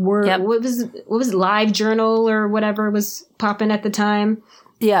word. Yep. What was Live Journal or whatever was popping at the time.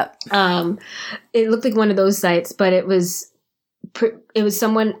 Yeah. It looked like one of those sites, but it was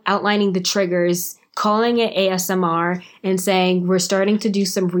someone outlining the triggers, calling it ASMR and saying, we're starting to do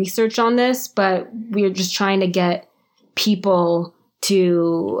some research on this, but we're just trying to get people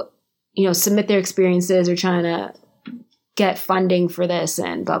to, submit their experiences or trying to get funding for this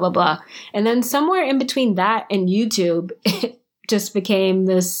and blah, blah, blah. And then somewhere in between that and YouTube, it just became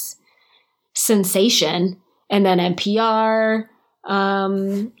this sensation. And then NPR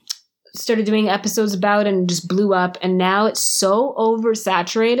started doing episodes about it and just blew up. And now it's so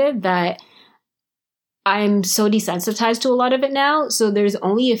oversaturated that I'm so desensitized to a lot of it now. So there's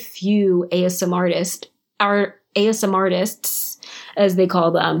only a few ASMR artists, as they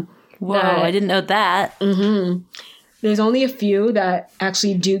call them. Whoa, I didn't know that. Mm-hmm. There's only a few that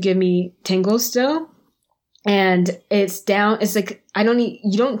actually do give me tingles still. And it's like,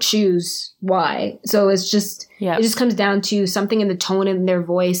 you don't choose why. So it's just, It just comes down to something in the tone in their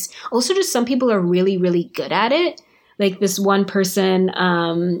voice. Also, just some people are really, really good at it. Like this one person,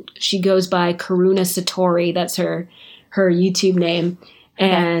 she goes by Karuna Satori. That's her YouTube name.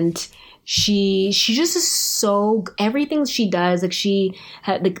 Okay. And she just is so, everything she does, like she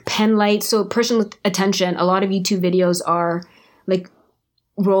had like pen light. So person with attention, a lot of YouTube videos are like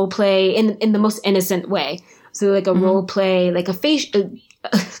role play in the most innocent way. So like a role play, like a face,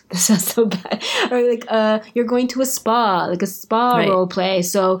 this sounds so bad. Or like you're going to a spa, like a spa role play.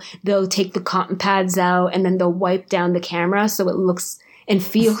 So they'll take the cotton pads out and then they'll wipe down the camera so it looks and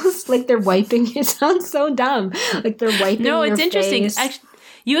feels like they're wiping. It sounds so dumb. Like they're wiping. No, it's interesting. Actually,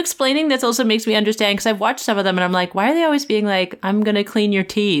 you explaining this also makes me understand, because I've watched some of them and I'm like, why are they always being like, I'm going to clean your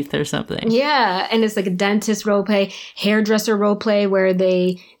teeth or something? Yeah. And it's like a dentist role play, hairdresser role play where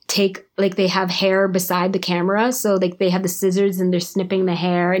they take, like they have hair beside the camera. So like they have the scissors and they're snipping the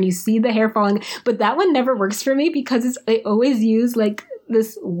hair and you see the hair falling. But that one never works for me because they always use like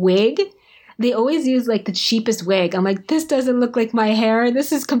this wig. They always use like the cheapest wig. I'm like, this doesn't look like my hair.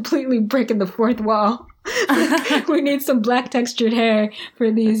 This is completely breaking the fourth wall. Like, we need some black textured hair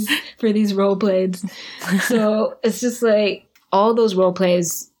for these role plays. So it's just like all those role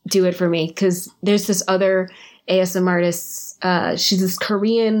plays do it for me, because there's this other ASM artist. She's this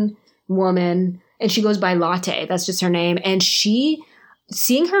Korean woman and she goes by Latte. That's just her name. And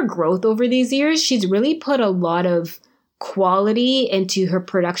seeing her growth over these years, she's really put a lot of quality into her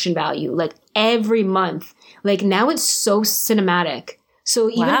production value. Like every month, like now it's so cinematic.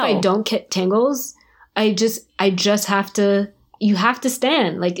 So even if I don't get tingles, I just have to, you have to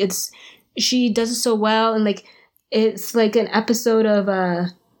stand. Like she does it so well. And like, it's like an episode of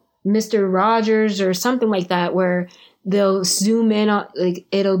Mr. Rogers or something like that, where they'll zoom in on, like,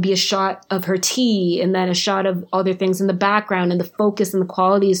 it'll be a shot of her tea and then a shot of other things in the background, and the focus and the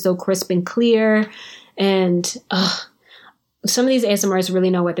quality is so crisp and clear. And some of these ASMRs really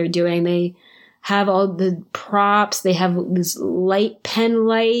know what they're doing. They have all the props. They have this pen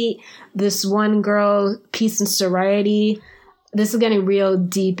light. This one girl, Peace and Serenity. This is getting real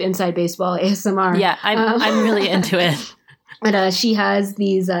deep inside baseball ASMR. Yeah, I'm really into it. But she has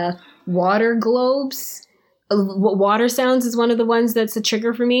these water globes. Water sounds is one of the ones that's a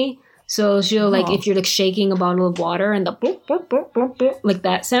trigger for me. So she'll like, if you're like shaking a bottle of water and the boop, boop, boop, boop, boop, like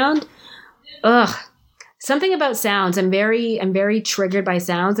that sound. Ugh. Something about sounds. I'm very triggered by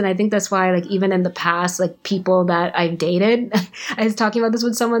sounds. And I think that's why, like, even in the past, like people that I've dated, I was talking about this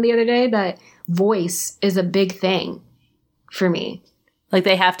with someone the other day, that voice is a big thing for me. Like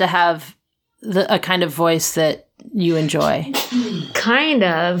they have to have a kind of voice that you enjoy. Kind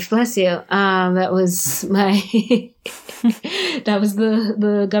of. Bless you. That was that was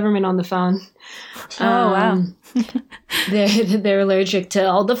the government on the phone. Oh, wow. They're allergic to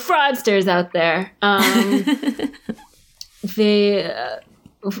all the fraudsters out there.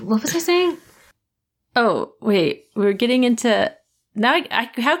 What was I saying? Oh, wait. We're getting into... Now,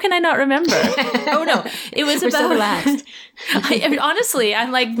 how can I not remember? Oh, no. It was about... so relaxed. Honestly,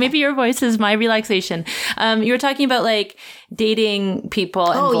 I'm like, maybe your voice is my relaxation. You were talking about, like, dating people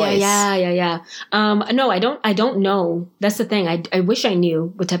and voice. Yeah. No, I don't know. That's the thing. I wish I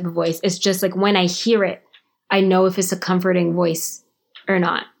knew what type of voice. It's just, like, when I hear it, I know if it's a comforting voice or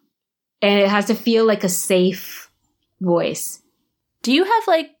not. And it has to feel like a safe voice. Do you have,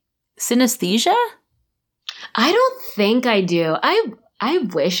 like, synesthesia? I don't think I do. I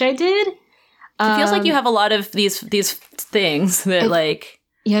wish I did. It feels like you have a lot of these things that like...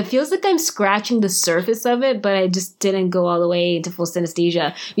 Yeah, it feels like I'm scratching the surface of it, but I just didn't go all the way into full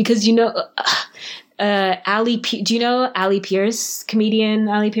synesthesia. Because, you know, do you know Ali Pierce, comedian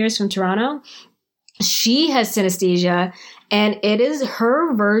Ali Pierce from Toronto? She has synesthesia, and it is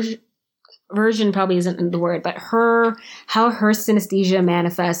her version probably isn't the word, but how her synesthesia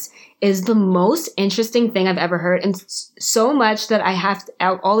manifests is the most interesting thing I've ever heard. And so much that I have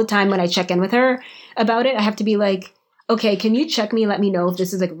to, all the time when I check in with her about it, I have to be like, okay, can you check me and let me know if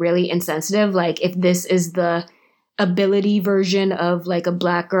this is like really insensitive? Like if this is the ability version of like a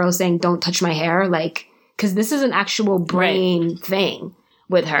black girl saying, don't touch my hair. Like, because this is an actual brain thing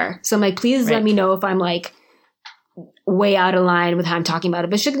with her. So I'm like, please let me know if I'm like way out of line with how I'm talking about it.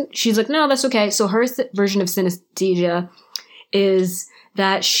 But she's like, no, that's okay. So her version of synesthesia is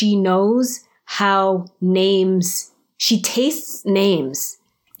that she knows how she tastes names.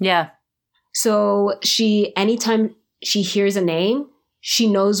 Yeah. So anytime she hears a name, she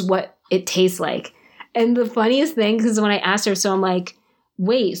knows what it tastes like. And the funniest thing, because when I asked her, so I'm like,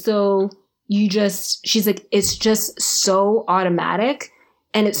 wait, so she's like, it's just so automatic.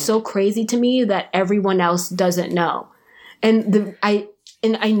 And it's so crazy to me that everyone else doesn't know. And I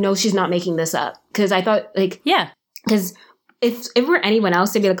know she's not making this up, because I thought like, because if it were anyone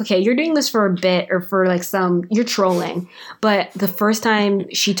else, they'd be like, okay, you're doing this for a bit or for like you're trolling. But the first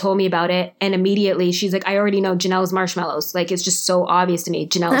time she told me about it, and immediately she's like, I already know Jhanelle's marshmallows. Like, it's just so obvious to me,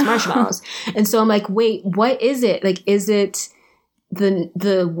 Jhanelle's marshmallows. And so I'm like, wait, what is it? Like, is it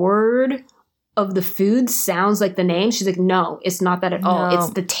the word of the food sounds like the name? She's like, no, it's not that at all.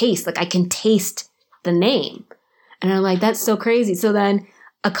 It's the taste. Like, I can taste the name. And I'm like, that's so crazy. So then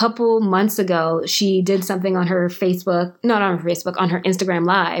a couple months ago, she did something on her Facebook, not on her Facebook, on her Instagram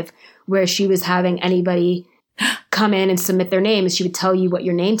Live, where she was having anybody come in and submit their name, and she would tell you what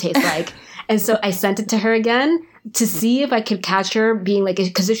your name tastes like. And so I sent it to her again to see if I could catch her being like,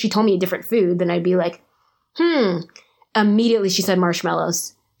 because if she told me a different food, then I'd be like, Immediately she said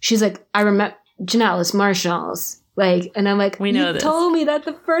marshmallows. She's like, I remember, Jhanelle, it's marshmallows. Like, and I'm like, we know you told me that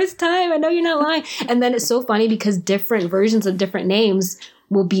the first time. I know you're not lying. And then it's so funny because different versions of different names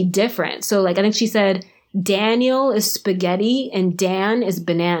will be different. So like, I think she said Daniel is spaghetti and Dan is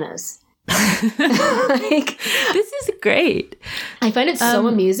bananas. Like, this is great. I find it so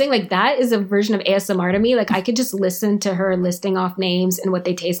amusing. Like, that is a version of ASMR to me. Like, I could just listen to her listing off names and what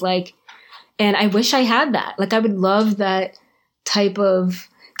they taste like. And I wish I had that. Like, I would love that type of,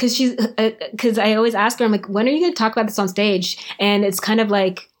 because I always ask her, I'm like, when are you going to talk about this on stage? And it's kind of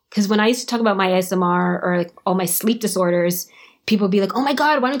like, because when I used to talk about my ASMR or like all my sleep disorders, people would be like, oh my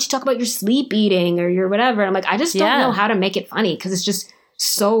God, why don't you talk about your sleep eating or your whatever? And I'm like, I just don't know how to make it funny, because it's just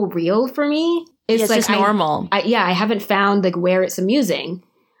so real for me. It's like just normal. I haven't found like where it's amusing.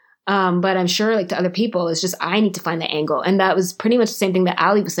 But I'm sure like to other people, it's just, I need to find the angle. And that was pretty much the same thing that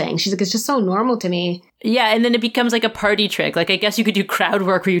Ali was saying. She's like, it's just so normal to me. Yeah. And then it becomes like a party trick. Like, I guess you could do crowd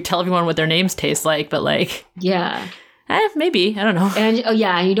work where you tell everyone what their names taste like, but like, yeah, maybe, I don't know. And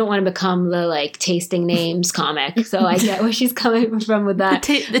and you don't want to become the like tasting names comic. So I get where she's coming from with that.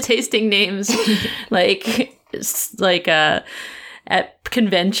 The tasting names, like at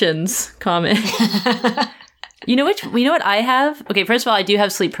conventions comic. You know what I have? Okay, first of all, I do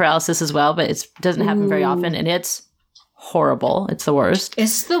have sleep paralysis as well, but it doesn't happen very often, and it's horrible. It's the worst.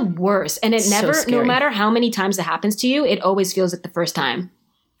 It's the worst. And it never, no matter how many times it happens to you, it always feels like the first time.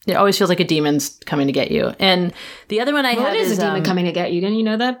 It always feels like a demon's coming to get you. And the other one I have is a demon coming to get you. Didn't you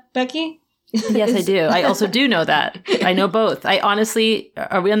know that, Becky? Yes, I do. I also do know that. I know both. I honestly,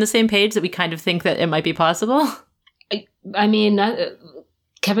 are we on the same page that we kind of think that it might be possible? I mean,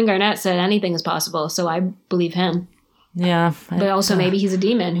 Kevin Garnett said anything is possible, so I believe him. Yeah. But also maybe he's a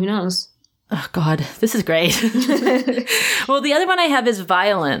demon. Who knows? Oh, God. This is great. Well, the other one I have is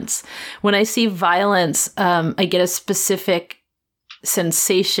violence. When I see violence, I get a specific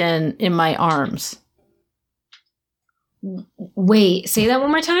sensation in my arms. Wait, say that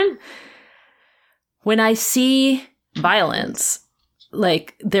one more time? When I see violence,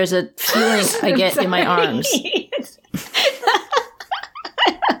 like, there's a feeling I get in my arms.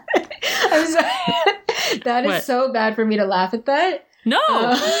 I'm sorry. That is so bad for me to laugh at that. No.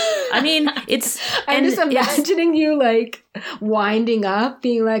 I mean, it's... I'm just imagining you, like, winding up,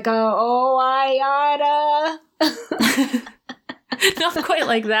 being like, oh, I gotta... Not quite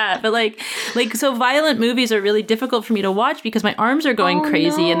like that, but like, so violent movies are really difficult for me to watch because my arms are going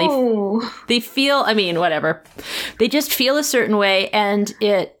crazy and they feel, I mean, whatever. They just feel a certain way, and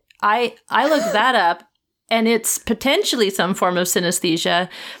I looked that up, and it's potentially some form of synesthesia,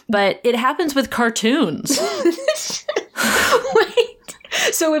 but it happens with cartoons. Wait.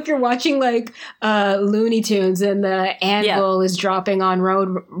 So if you're watching like Looney Tunes and the anvil is dropping on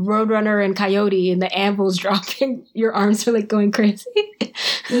Roadrunner and Coyote and the anvil's dropping, your arms are like going crazy.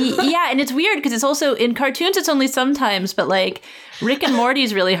 Yeah, and it's weird because it's also in cartoons it's only sometimes, but like Rick and Morty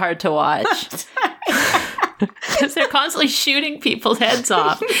is really hard to watch. Because they're constantly shooting people's heads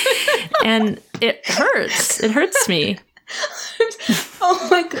off. And it hurts. It hurts me. Oh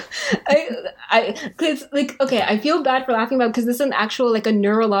my God. Cause like, okay, I feel bad for laughing about because this is an actual, like a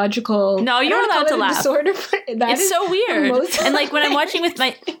neurological. No, you're allowed to laugh. Disorder. It's so weird. And like when I'm watching with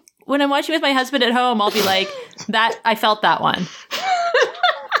my husband at home, I'll be like, I felt that one.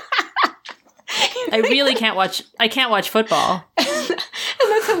 I really can't watch football. And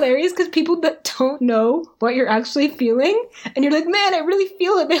that's hilarious because people that don't know what you're actually feeling, and you're like, man, I really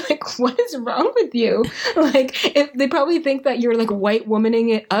feel it. They're like, what is wrong with you? Like, they probably think that you're like white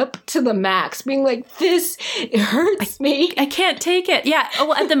womaning it up to the max, being like, it hurts me. I can't take it. Yeah. Oh,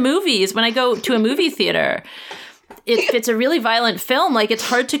 well, at the movies, when I go to a movie theater, if it's a really violent film, like it's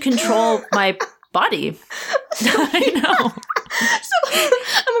hard to control my body. I know. So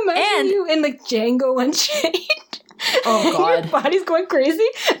I'm imagining you in like Django Unchained. Oh God, your body's going crazy.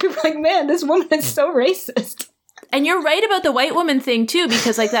 People are like, man, this woman is so racist. And you're right about the white woman thing too,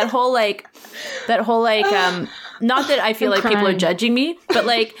 because like that whole not that I feel like people are judging me, but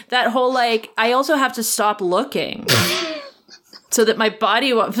like that whole like I also have to stop looking. So that my body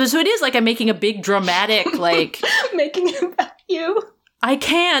so it is like I'm making a big dramatic like making it about you. I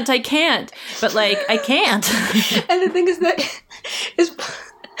can't. But like I can't. And the thing is that is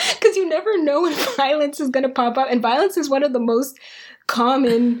because you never know when violence is going to pop up, and violence is one of the most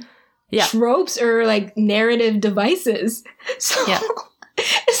common tropes or like narrative devices. So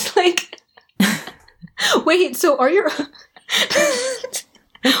it's like, wait, so are your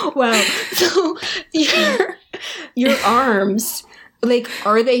wow? So your arms, like,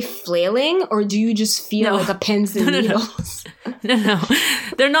 are they flailing, or do you just feel like a pins and needles? No,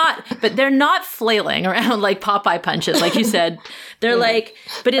 they're not. But they're not flailing around like Popeye punches, like you said. They're like,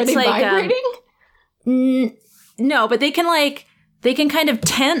 but it's like vibrating? No, but they can kind of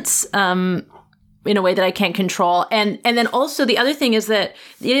tense in a way that I can't control, and then also the other thing is that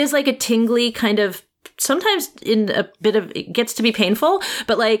it is like a tingly kind of. Sometimes in a bit of it gets to be painful,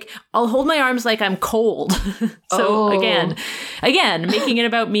 but like I'll hold my arms like I'm cold. So again, making it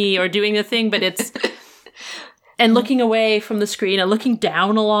about me or doing the thing, but it's and looking away from the screen and looking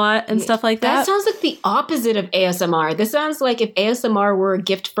down a lot and stuff like that. That sounds like the opposite of ASMR. This sounds like if ASMR were a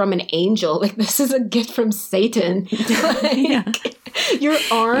gift from an angel. Like this is a gift from Satan. Your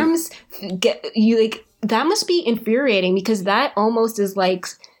arms that must be infuriating because that almost is like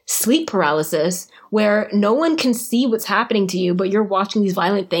sleep paralysis where no one can see what's happening to you, but you're watching these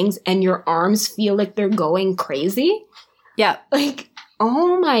violent things and your arms feel like they're going crazy. Yeah. Like,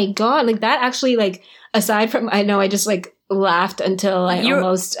 oh my God. Like that actually, like, aside from, I know I just like laughed until I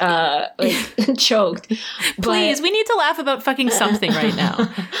almost choked. Please, we need to laugh about fucking something right now.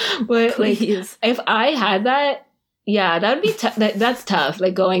 But please. Like, if I had that, yeah, that would be that's tough,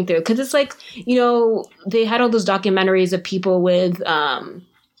 like going through. Because it's like, they had all those documentaries of people with,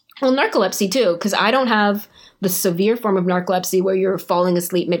 narcolepsy too, because I don't have the severe form of narcolepsy where you're falling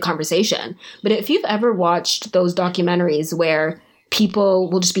asleep mid-conversation. But if you've ever watched those documentaries where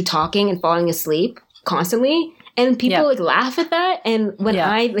people will just be talking and falling asleep constantly, and people like laugh at that, and when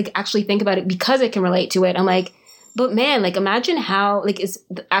I like actually think about it, because I can relate to it, I'm like, but man, like imagine how like it's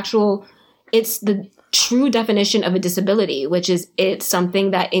the true definition of a disability, which is it's something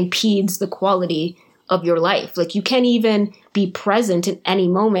that impedes the quality of your life. Like you can't even be present in any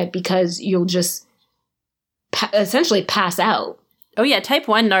moment because you'll just essentially pass out. Oh yeah, type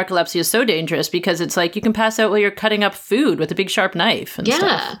 1 narcolepsy is so dangerous because it's like you can pass out while you're cutting up food with a big sharp knife and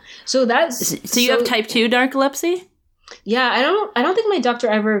stuff. So that's you have type 2 narcolepsy? Yeah, I don't think my doctor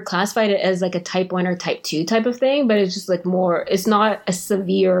ever classified it as like a type 1 or type 2 type of thing, but it's just like more, it's not a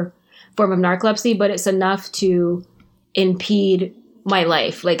severe form of narcolepsy, but it's enough to impede my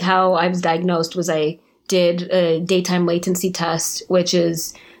life. Like how I was diagnosed was I did a daytime latency test, which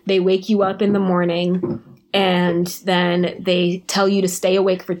is they wake you up in the morning and then they tell you to stay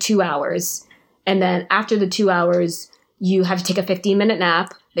awake for 2 hours. And then after the 2 hours, you have to take a 15-minute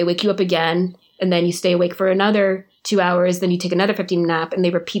nap. They wake you up again and then you stay awake for another 2 hours. Then you take another 15-minute nap and they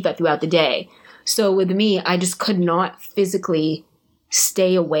repeat that throughout the day. So with me, I just could not physically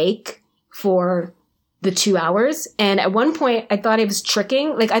stay awake for the 2 hours. And at one point I thought I was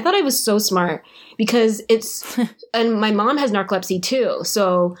tricking. Like I thought I was so smart because and my mom has narcolepsy too.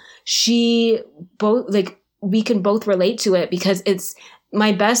 So we can both relate to it because it's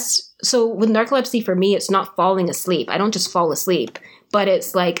my best. So with narcolepsy for me, it's not falling asleep. I don't just fall asleep, but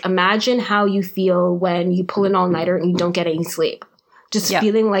it's like, imagine how you feel when you pull an all-nighter and you don't get any sleep. Just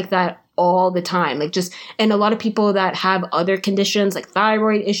feeling like that all the time. Like and a lot of people that have other conditions like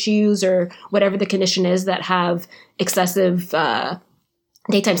thyroid issues or whatever the condition is that have excessive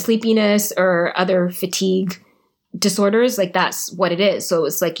daytime sleepiness or other fatigue disorders, like that's what it is. So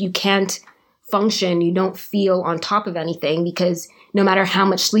it's like you can't function, you don't feel on top of anything because no matter how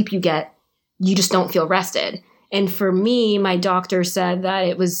much sleep you get, you just don't feel rested. And for me, my doctor said that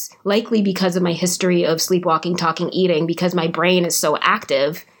it was likely because of my history of sleepwalking, talking, eating, because my brain is so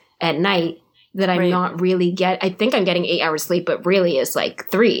active at night that I'm not really I think I'm getting 8 hours sleep, but really it's like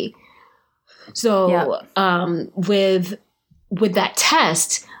 3. So with that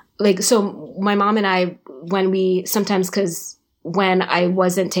test, like, so my mom and I, when I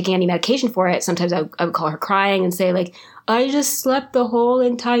wasn't taking any medication for it, sometimes I would call her crying and say, like, I just slept the whole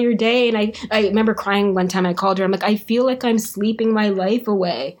entire day. And I remember crying one time. I called her. I'm like, I feel like I'm sleeping my life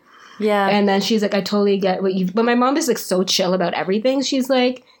away. Yeah. And then she's like, I totally get what you, but my mom is like so chill about everything. She's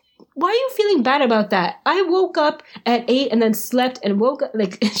like, why are you feeling bad about that? I woke up at 8 and then slept and woke up.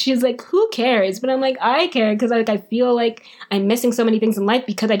 Like, she's like, who cares? But I'm like, I care because I feel like I'm missing so many things in life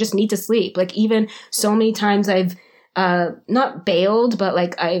because I just need to sleep. Like, even so many times I've not bailed, but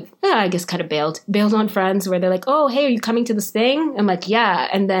like I guess kind of bailed on friends where they're like, oh, hey, are you coming to this thing? I'm like, yeah.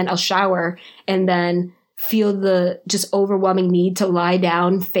 And then I'll shower and then feel the just overwhelming need to lie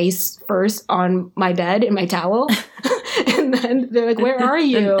down face first on my bed in my towel. And then they're like, where are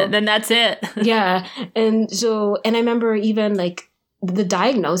you? And then that's it. Yeah. And I remember even like the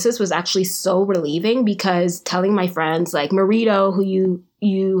diagnosis was actually so relieving because telling my friends like Marito, who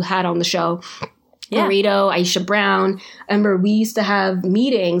you had on the show, Marito, Aisha Brown, I remember we used to have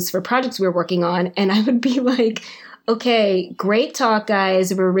meetings for projects we were working on. And I would be like, okay, great talk,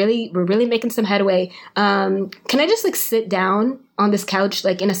 guys. We're really making some headway. Can I just like sit down on this couch,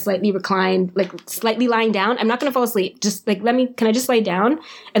 like in a slightly reclined, like slightly lying down? I'm not going to fall asleep. Just like, can I just lay down?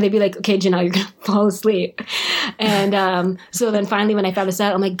 And they'd be like, okay, Jhanelle, you're going to fall asleep. And so then finally when I found this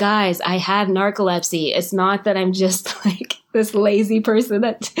out, I'm like, guys, I have narcolepsy. It's not that I'm just like this lazy person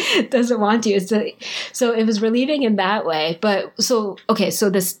that doesn't want to. So it was relieving in that way. But so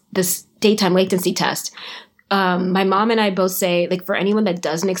this daytime latency test, my mom and I both say, like, for anyone that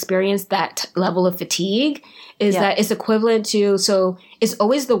doesn't experience that level of fatigue, is that it's equivalent to, so it's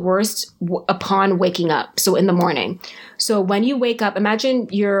always the worst upon waking up. So in the morning. So when you wake up, imagine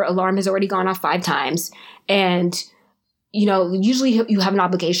your alarm has already gone off 5 times and, you know, usually you have an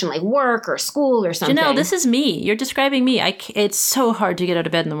obligation like work or school or something. Jhanelle, this is me. You're describing me. It's so hard to get out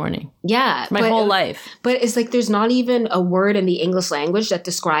of bed in the morning. Yeah. My whole life. But it's like there's not even a word in the English language that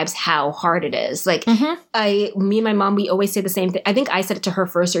describes how hard it is. Like me and my mom, we always say the same thing. I think I said it to her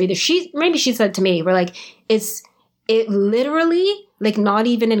first, or maybe she said it to me. We're like, it literally, like not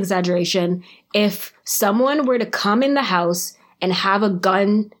even an exaggeration, if someone were to come in the house and have a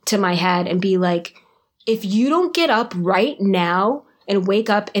gun to my head and be like, if you don't get up right now and wake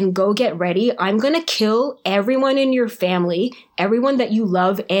up and go get ready, I'm going to kill everyone in your family, everyone that you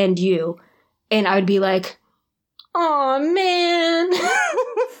love and you. And I would be like, oh man.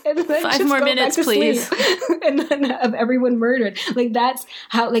 And then 5 more minutes, please. And then have everyone murdered. Like that's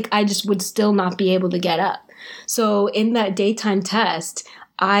how, like, I just would still not be able to get up. So in that daytime test,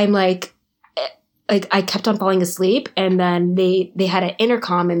 I'm like I kept on falling asleep. And then they had an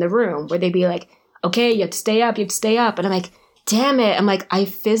intercom in the room where they'd be like, okay, you have to stay up. And I'm like, damn it. I'm like, I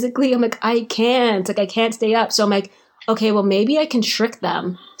can't. Like, I can't stay up. So I'm like, okay, well, maybe I can trick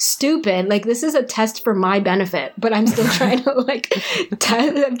them. Stupid. Like, this is a test for my benefit, but I'm still trying to, like,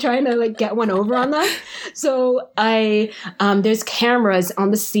 I'm trying to, like, get one over on them. So there's cameras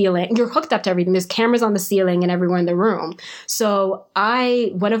on the ceiling. You're hooked up to everything. There's cameras on the ceiling and everywhere in the room. So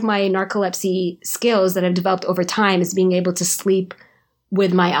one of my narcolepsy skills that I've developed over time is being able to sleep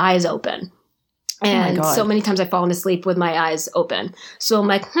with my eyes open. And so many times I've fallen asleep with my eyes open. So I'm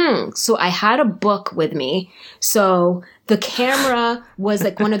like, So I had a book with me. So the camera was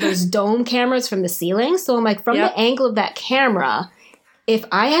like one of those dome cameras from the ceiling. So I'm like, from the angle of that camera, if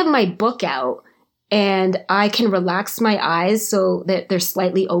I have my book out and I can relax my eyes so that they're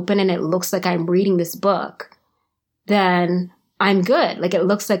slightly open and it looks like I'm reading this book, then I'm good. Like, it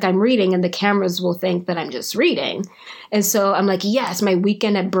looks like I'm reading and the cameras will think that I'm just reading. And so I'm like, yes, my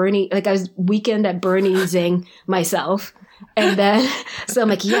weekend at Bernie, like I was weekend at Bernie'sing myself. And then, so I'm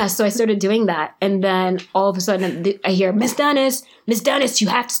like, yes. So I started doing that. And then all of a sudden I hear, Miss Dennis, you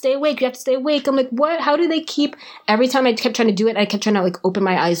have to stay awake. I'm like, what? How do they keep, every time I kept trying to do it, I kept trying to like open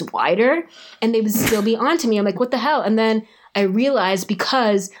my eyes wider and they would still be on to me. I'm like, what the hell? And then I realized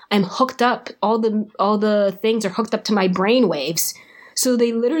because I'm hooked up, all the things are hooked up to my brain waves. So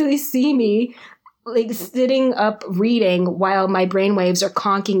they literally see me like sitting up reading while my brain waves are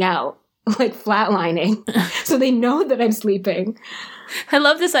conking out, like flatlining. So they know that I'm sleeping. I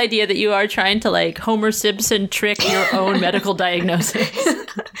love this idea that you are trying to like Homer Simpson trick your own medical diagnosis.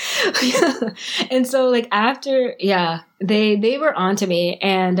 And so like after, they were onto me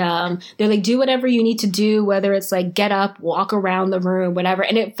and they're like, do whatever you need to do, whether it's like get up, walk around the room, whatever.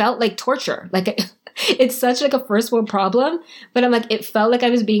 And it felt like torture. Like it's such like a first world problem, but I'm like, it felt like I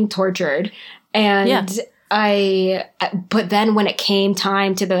was being tortured. And but then when it came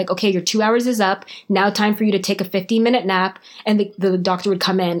time to be like, okay, your 2 hours is up. Now time for you to take a 15-minute nap. And the doctor would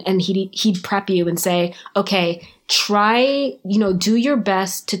come in and he'd prep you and say, okay, try, do your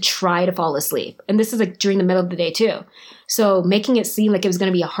best to try to fall asleep. And this is like during the middle of the day too. So making it seem like it was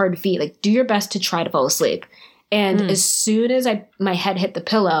going to be a hard feat, like do your best to try to fall asleep. And as soon as my head hit the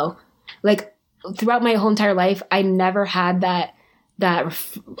pillow, like throughout my whole entire life, I never had that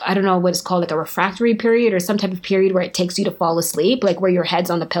I don't know what it's called, like a refractory period or some type of period where it takes you to fall asleep, like where your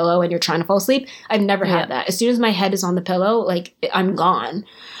head's on the pillow and you're trying to fall asleep. I've never had that. As soon as my head is on the pillow, like I'm gone.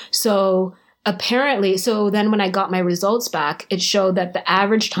 So apparently, then when I got my results back, it showed that the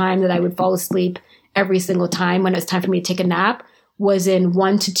average time that I would fall asleep every single time when it was time for me to take a nap was in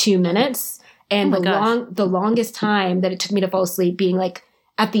 1 to 2 minutes. And the longest time that it took me to fall asleep being like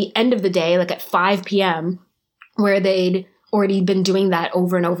at the end of the day, like at 5 p.m., where they'd already been doing that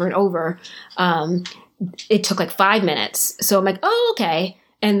over and over and over. It took like 5 minutes. So I'm like, oh, okay.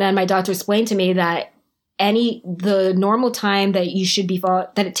 And then my doctor explained to me that the normal time that you should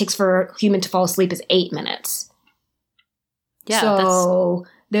that it takes for a human to fall asleep is 8 minutes. Yeah. So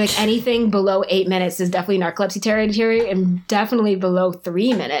they're like anything below 8 minutes is definitely narcolepsy territory and definitely below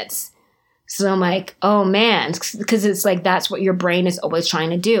 3 minutes. So I'm like, oh man, because it's like, that's what your brain is always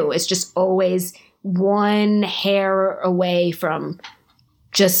trying to do. It's just always one hair away from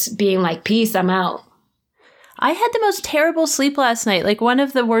just being like, peace, I'm out. I had the most terrible sleep last night, like one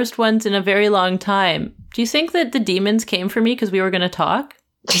of the worst ones in a very long time. Do you think that the demons came for me because we were going to talk?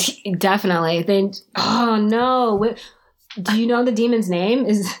 Definitely. Oh no. Do you know the demon's name?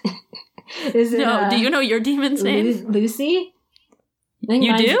 Is it? No. Do you know your demon's name? Lucy?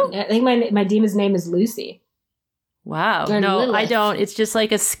 You do? I think my demon's name is Lucy. Wow. No, I don't. It's just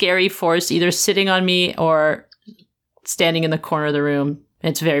like a scary force either sitting on me or standing in the corner of the room.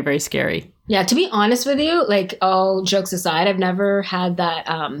 It's very, very scary. Yeah, to be honest with you, like all jokes aside, I've never had that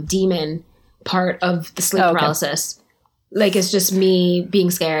demon part of the sleep paralysis. Like it's just me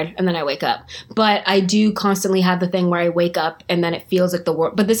being scared and then I wake up. But I do constantly have the thing where I wake up and then it feels like the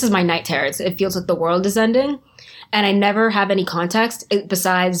world, but this is my night terrors. It feels like the world is ending. And I never have any context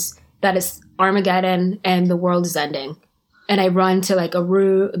besides that it's Armageddon and the world is ending. And I run to like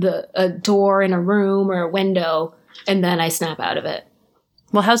a door in a room or a window, and then I snap out of it.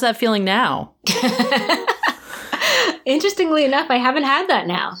 Well, how's that feeling now? Interestingly enough, I haven't had that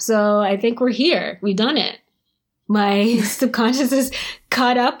now. So I think we're here. We've done it. My subconscious is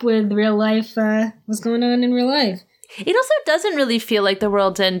caught up with real life, what's going on in real life. It also doesn't really feel like the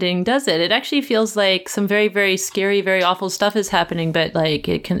world's ending, does it? It actually feels like some very, very scary, very awful stuff is happening, but like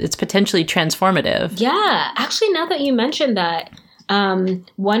it's potentially transformative. Yeah. Actually, now that you mentioned that,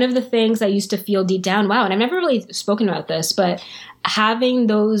 one of the things I used to feel deep down, wow, and I've never really spoken about this, but having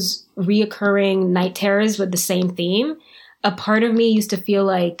those reoccurring night terrors with the same theme, a part of me used to feel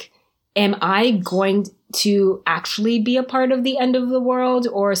like, am I going to actually be a part of the end of the world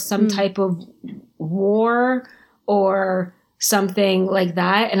or some type of war or something like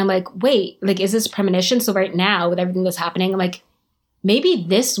that? And I'm like, wait, like, is this premonition? So right now with everything that's happening, I'm like, maybe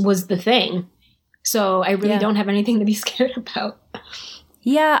this was the thing. So I really don't have anything to be scared about.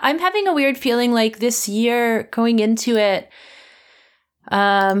 Yeah, I'm having a weird feeling like this year going into it,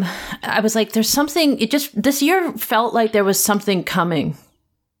 I was like, there's something, this year felt like there was something coming.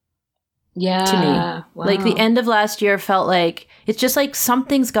 Yeah. To me. Wow. Like the end of last year felt like, it's just like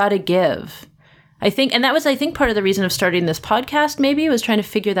something's got to give. I think, and that was, I think, part of the reason of starting this podcast, maybe, was trying to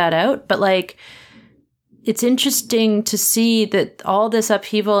figure that out. But like, it's interesting to see that all this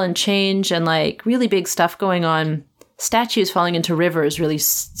upheaval and change and like really big stuff going on, statues falling into rivers really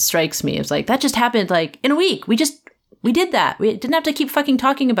strikes me. It's like, that just happened like in a week. We did that. We didn't have to keep fucking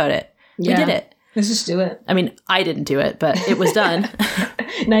talking about it. Yeah. We did it. Let's just do it. I mean, I didn't do it, but it was done.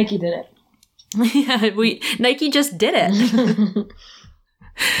 Nike did it. Yeah, Nike just did it.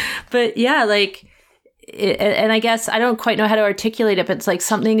 But yeah, like, and I guess I don't quite know how to articulate it, but it's like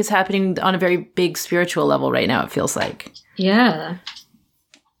something is happening on a very big spiritual level right now, it feels like. Yeah.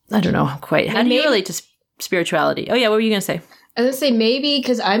 I don't know quite. How do you relate to spirituality? Oh yeah, what were you going to say? I was going to say maybe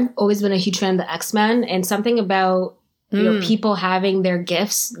because I've always been a huge fan of the X-Men, and something about you know, people having their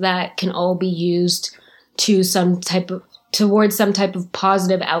gifts that can all be used to towards some type of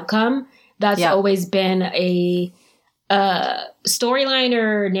positive outcome. That's always been a storyline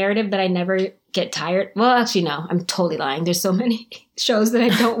or narrative that I never get tired. Well, actually, no, I'm totally lying. There's so many shows that I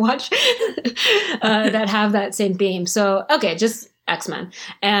don't watch that have that same theme. So, okay, just X-Men.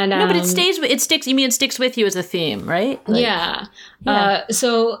 And no, but it sticks. You mean it sticks with you as a theme, right? Like, yeah.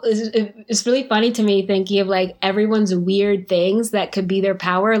 So it's really funny to me thinking of like everyone's weird things that could be their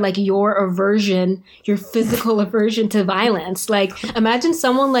power, like your aversion, your physical aversion to violence. Like imagine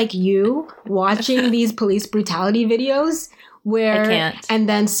someone like you watching these police brutality videos where, I can't. And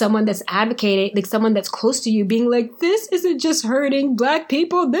then someone that's advocating, like someone that's close to you being like, this isn't just hurting Black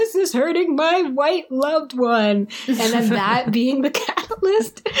people, this is hurting my white loved one. And then that being the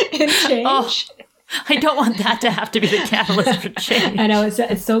catalyst in change. Oh, I don't want that to have to be the catalyst for change. I know,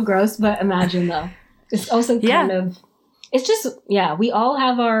 it's so gross, but imagine though. It's also kind of, it's just, we all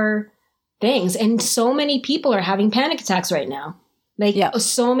have our things. And so many people are having panic attacks right now. Like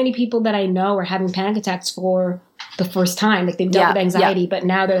so many people that I know are having panic attacks for the first time. Like they've dealt with anxiety, but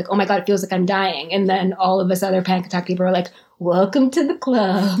now they're like, oh my God, it feels like I'm dying. And then all of us other panic attack people are like, welcome to the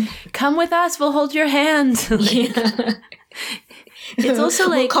club. Come with us. We'll hold your hand. It's also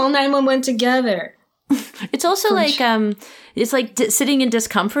like, we'll call 911 together. It's also like, it's like sitting in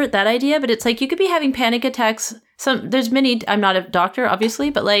discomfort, that idea, but it's like you could be having panic attacks. There's many, I'm not a doctor,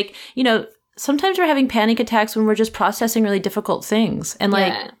 obviously, but like, sometimes we're having panic attacks when we're just processing really difficult things. And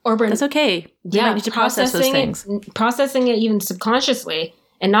like, that's okay. You might need to process those things. Processing it even subconsciously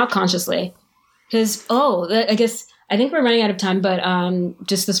and not consciously. Because, I think we're running out of time, but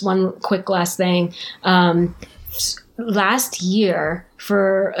just this one quick last thing. Last year,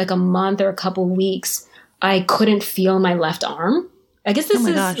 for like a month or a couple weeks, I couldn't feel my left arm. I guess this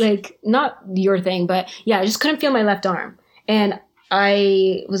is like not your thing, but I just couldn't feel my left arm. And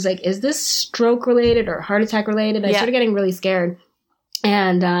I was like, is this stroke related or heart attack related? I started getting really scared.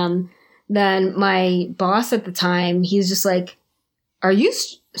 And then my boss at the time, he's just like, are you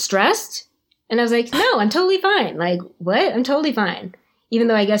stressed? And I was like, no, I'm totally fine. Like, what? I'm totally fine. Even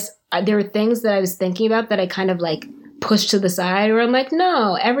though I guess there were things that I was thinking about that I kind of like pushed to the side, where I'm like,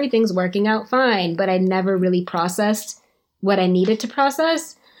 no, everything's working out fine. But I never really processed what I needed to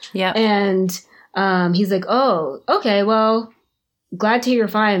process. Yeah. And he's like, oh, okay, well, glad to hear you're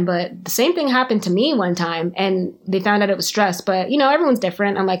fine. But the same thing happened to me one time, and they found out it was stress. But, everyone's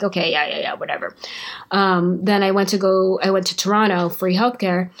different. I'm like, okay, yeah, whatever. Then I went to Toronto, free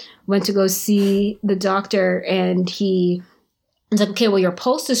healthcare, went to go see the doctor, and he was like, okay, well, your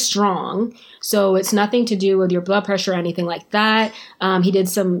pulse is strong, so it's nothing to do with your blood pressure or anything like that. He did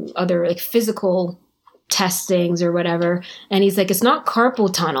some other like physical testings or whatever. And he's like, it's not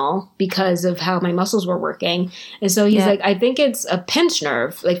carpal tunnel because of how my muscles were working. And so he's like, I think it's a pinch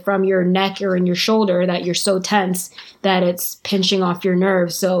nerve, like from your neck or in your shoulder, that you're so tense that it's pinching off your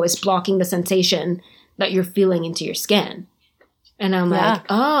nerves. So it's blocking the sensation that you're feeling into your skin. And I'm like,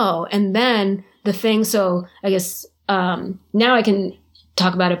 oh, and then the thing, so I guess now I can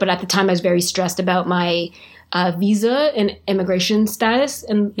talk about it, but at the time I was very stressed about my visa and immigration status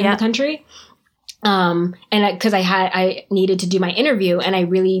in the country. And because I needed to do my interview, and I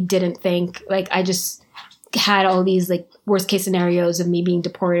really didn't think, like, I just had all these like worst case scenarios of me being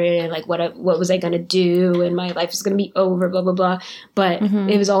deported, and like what was I going to do, and my life is going to be over, blah, blah, blah. But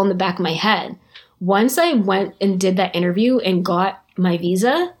it was all in the back of my head. Once I went and did that interview and got my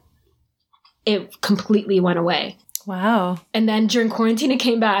visa, it completely went away. Wow. And then during quarantine, it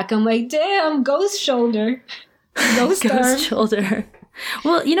came back. I'm like, damn, ghost shoulder. Ghost shoulder.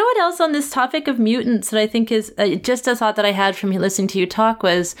 Well, you know what else on this topic of mutants that I think is just a thought that I had from listening to you talk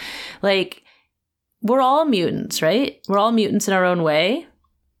was, like, we're all mutants, right? We're all mutants in our own way.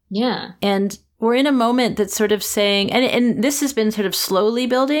 Yeah. And we're in a moment that's sort of saying, and this has been sort of slowly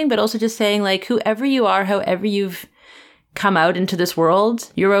building, but also just saying, like, whoever you are, however you've come out into this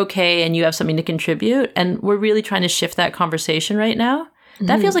world, you're okay and you have something to contribute. And we're really trying to shift that conversation right now.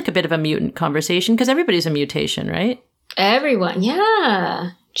 That feels like a bit of a mutant conversation, because everybody's a mutation, right? Everyone,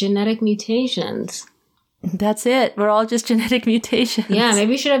 yeah. Genetic mutations. That's it. We're all just genetic mutations. Yeah,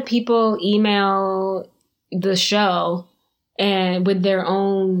 maybe we should have people email the show and with their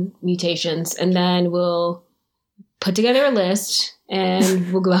own mutations, and then we'll put together a list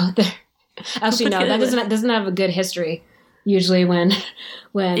and we'll go out there. Actually, no, that doesn't have a good history. Usually when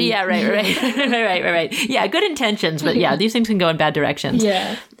yeah, right. Yeah, good intentions, but yeah, these things can go in bad directions.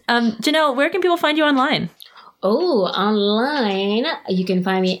 Yeah. Jhanelle, where can people find you online? Oh, online, you can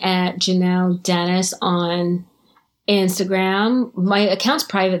find me at Jhanelle Dennis on Instagram. My account's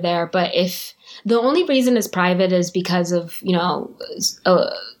private there, but if the only reason it's private is because of,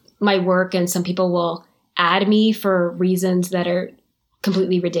 my work, and some people will add me for reasons that are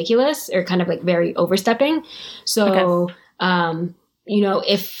completely ridiculous or kind of like very overstepping. So,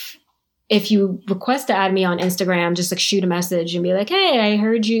 if you request to add me on Instagram, just like shoot a message and be like, hey, I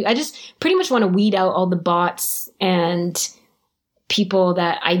heard you. I just pretty much want to weed out all the bots and people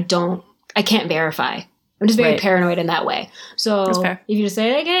that I can't verify. I'm just very paranoid in that way. So if you just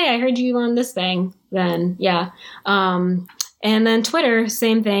say like, hey, I heard you on this thing, then yeah. And then Twitter,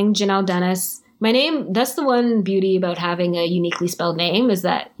 same thing, Jhanelle Dennis. My name, that's the one beauty about having a uniquely spelled name is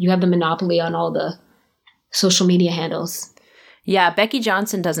that you have the monopoly on all the social media handles. Yeah, Becky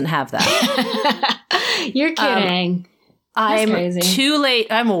Johnson doesn't have that. You're kidding. I'm crazy. Too late.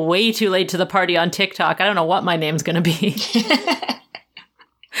 I'm way too late to the party on TikTok. I don't know what my name's going to be.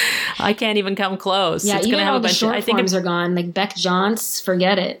 I can't even come close. Yeah, it's even gonna have all a the bunch short of, I think forms are gone. Like Beck Johns,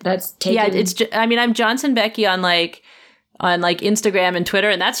 forget it. That's taken. Yeah, I'm Johnson Becky on Instagram and Twitter,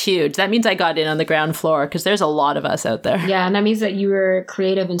 and that's huge. That means I got in on the ground floor because there's a lot of us out there. Yeah, and that means that you were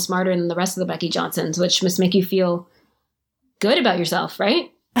creative and smarter than the rest of the Becky Johnsons, which must make you feel good about yourself,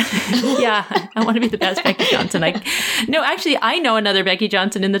 right? Yeah, I want to be the best Becky Johnson. No, actually, I know another Becky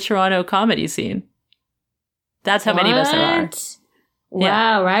Johnson in the Toronto comedy scene. That's how many of us there are. Wow,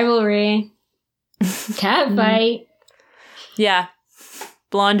 yeah. Rivalry. Cat fight. Yeah.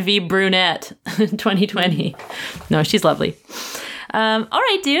 Blonde v brunette 2020. No, she's lovely. All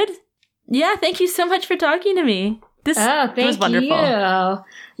right, dude. Yeah, thank you so much for talking to me. This was wonderful. You.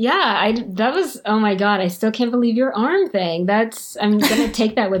 Yeah, that was, oh my God, I still can't believe your arm thing. I'm going to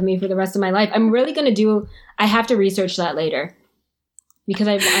take that with me for the rest of my life. I'm really going to I have to research that later because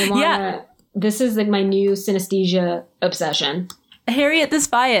I want to, this is like my new synesthesia obsession. Harriet the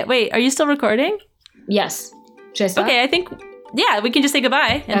Spy. Wait, are you still recording? Yes. Should I stop? Okay, I think, yeah, we can just say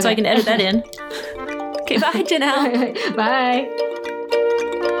goodbye and so I can edit that in. Okay, bye, Jhanelle. Bye.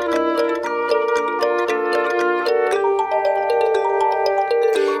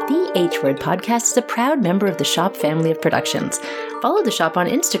 The H-Word Podcast is a proud member of the Shop family of productions. Follow the Shop on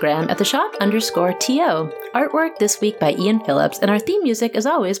Instagram at @theshop_TO. Artwork this week by Ian Phillips, and our theme music, as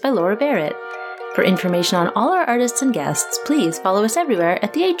always, by Laura Barrett. For information on all our artists and guests, please follow us everywhere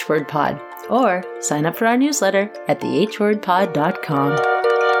at The H-Word Pod, or sign up for our newsletter at thehwordpod.com.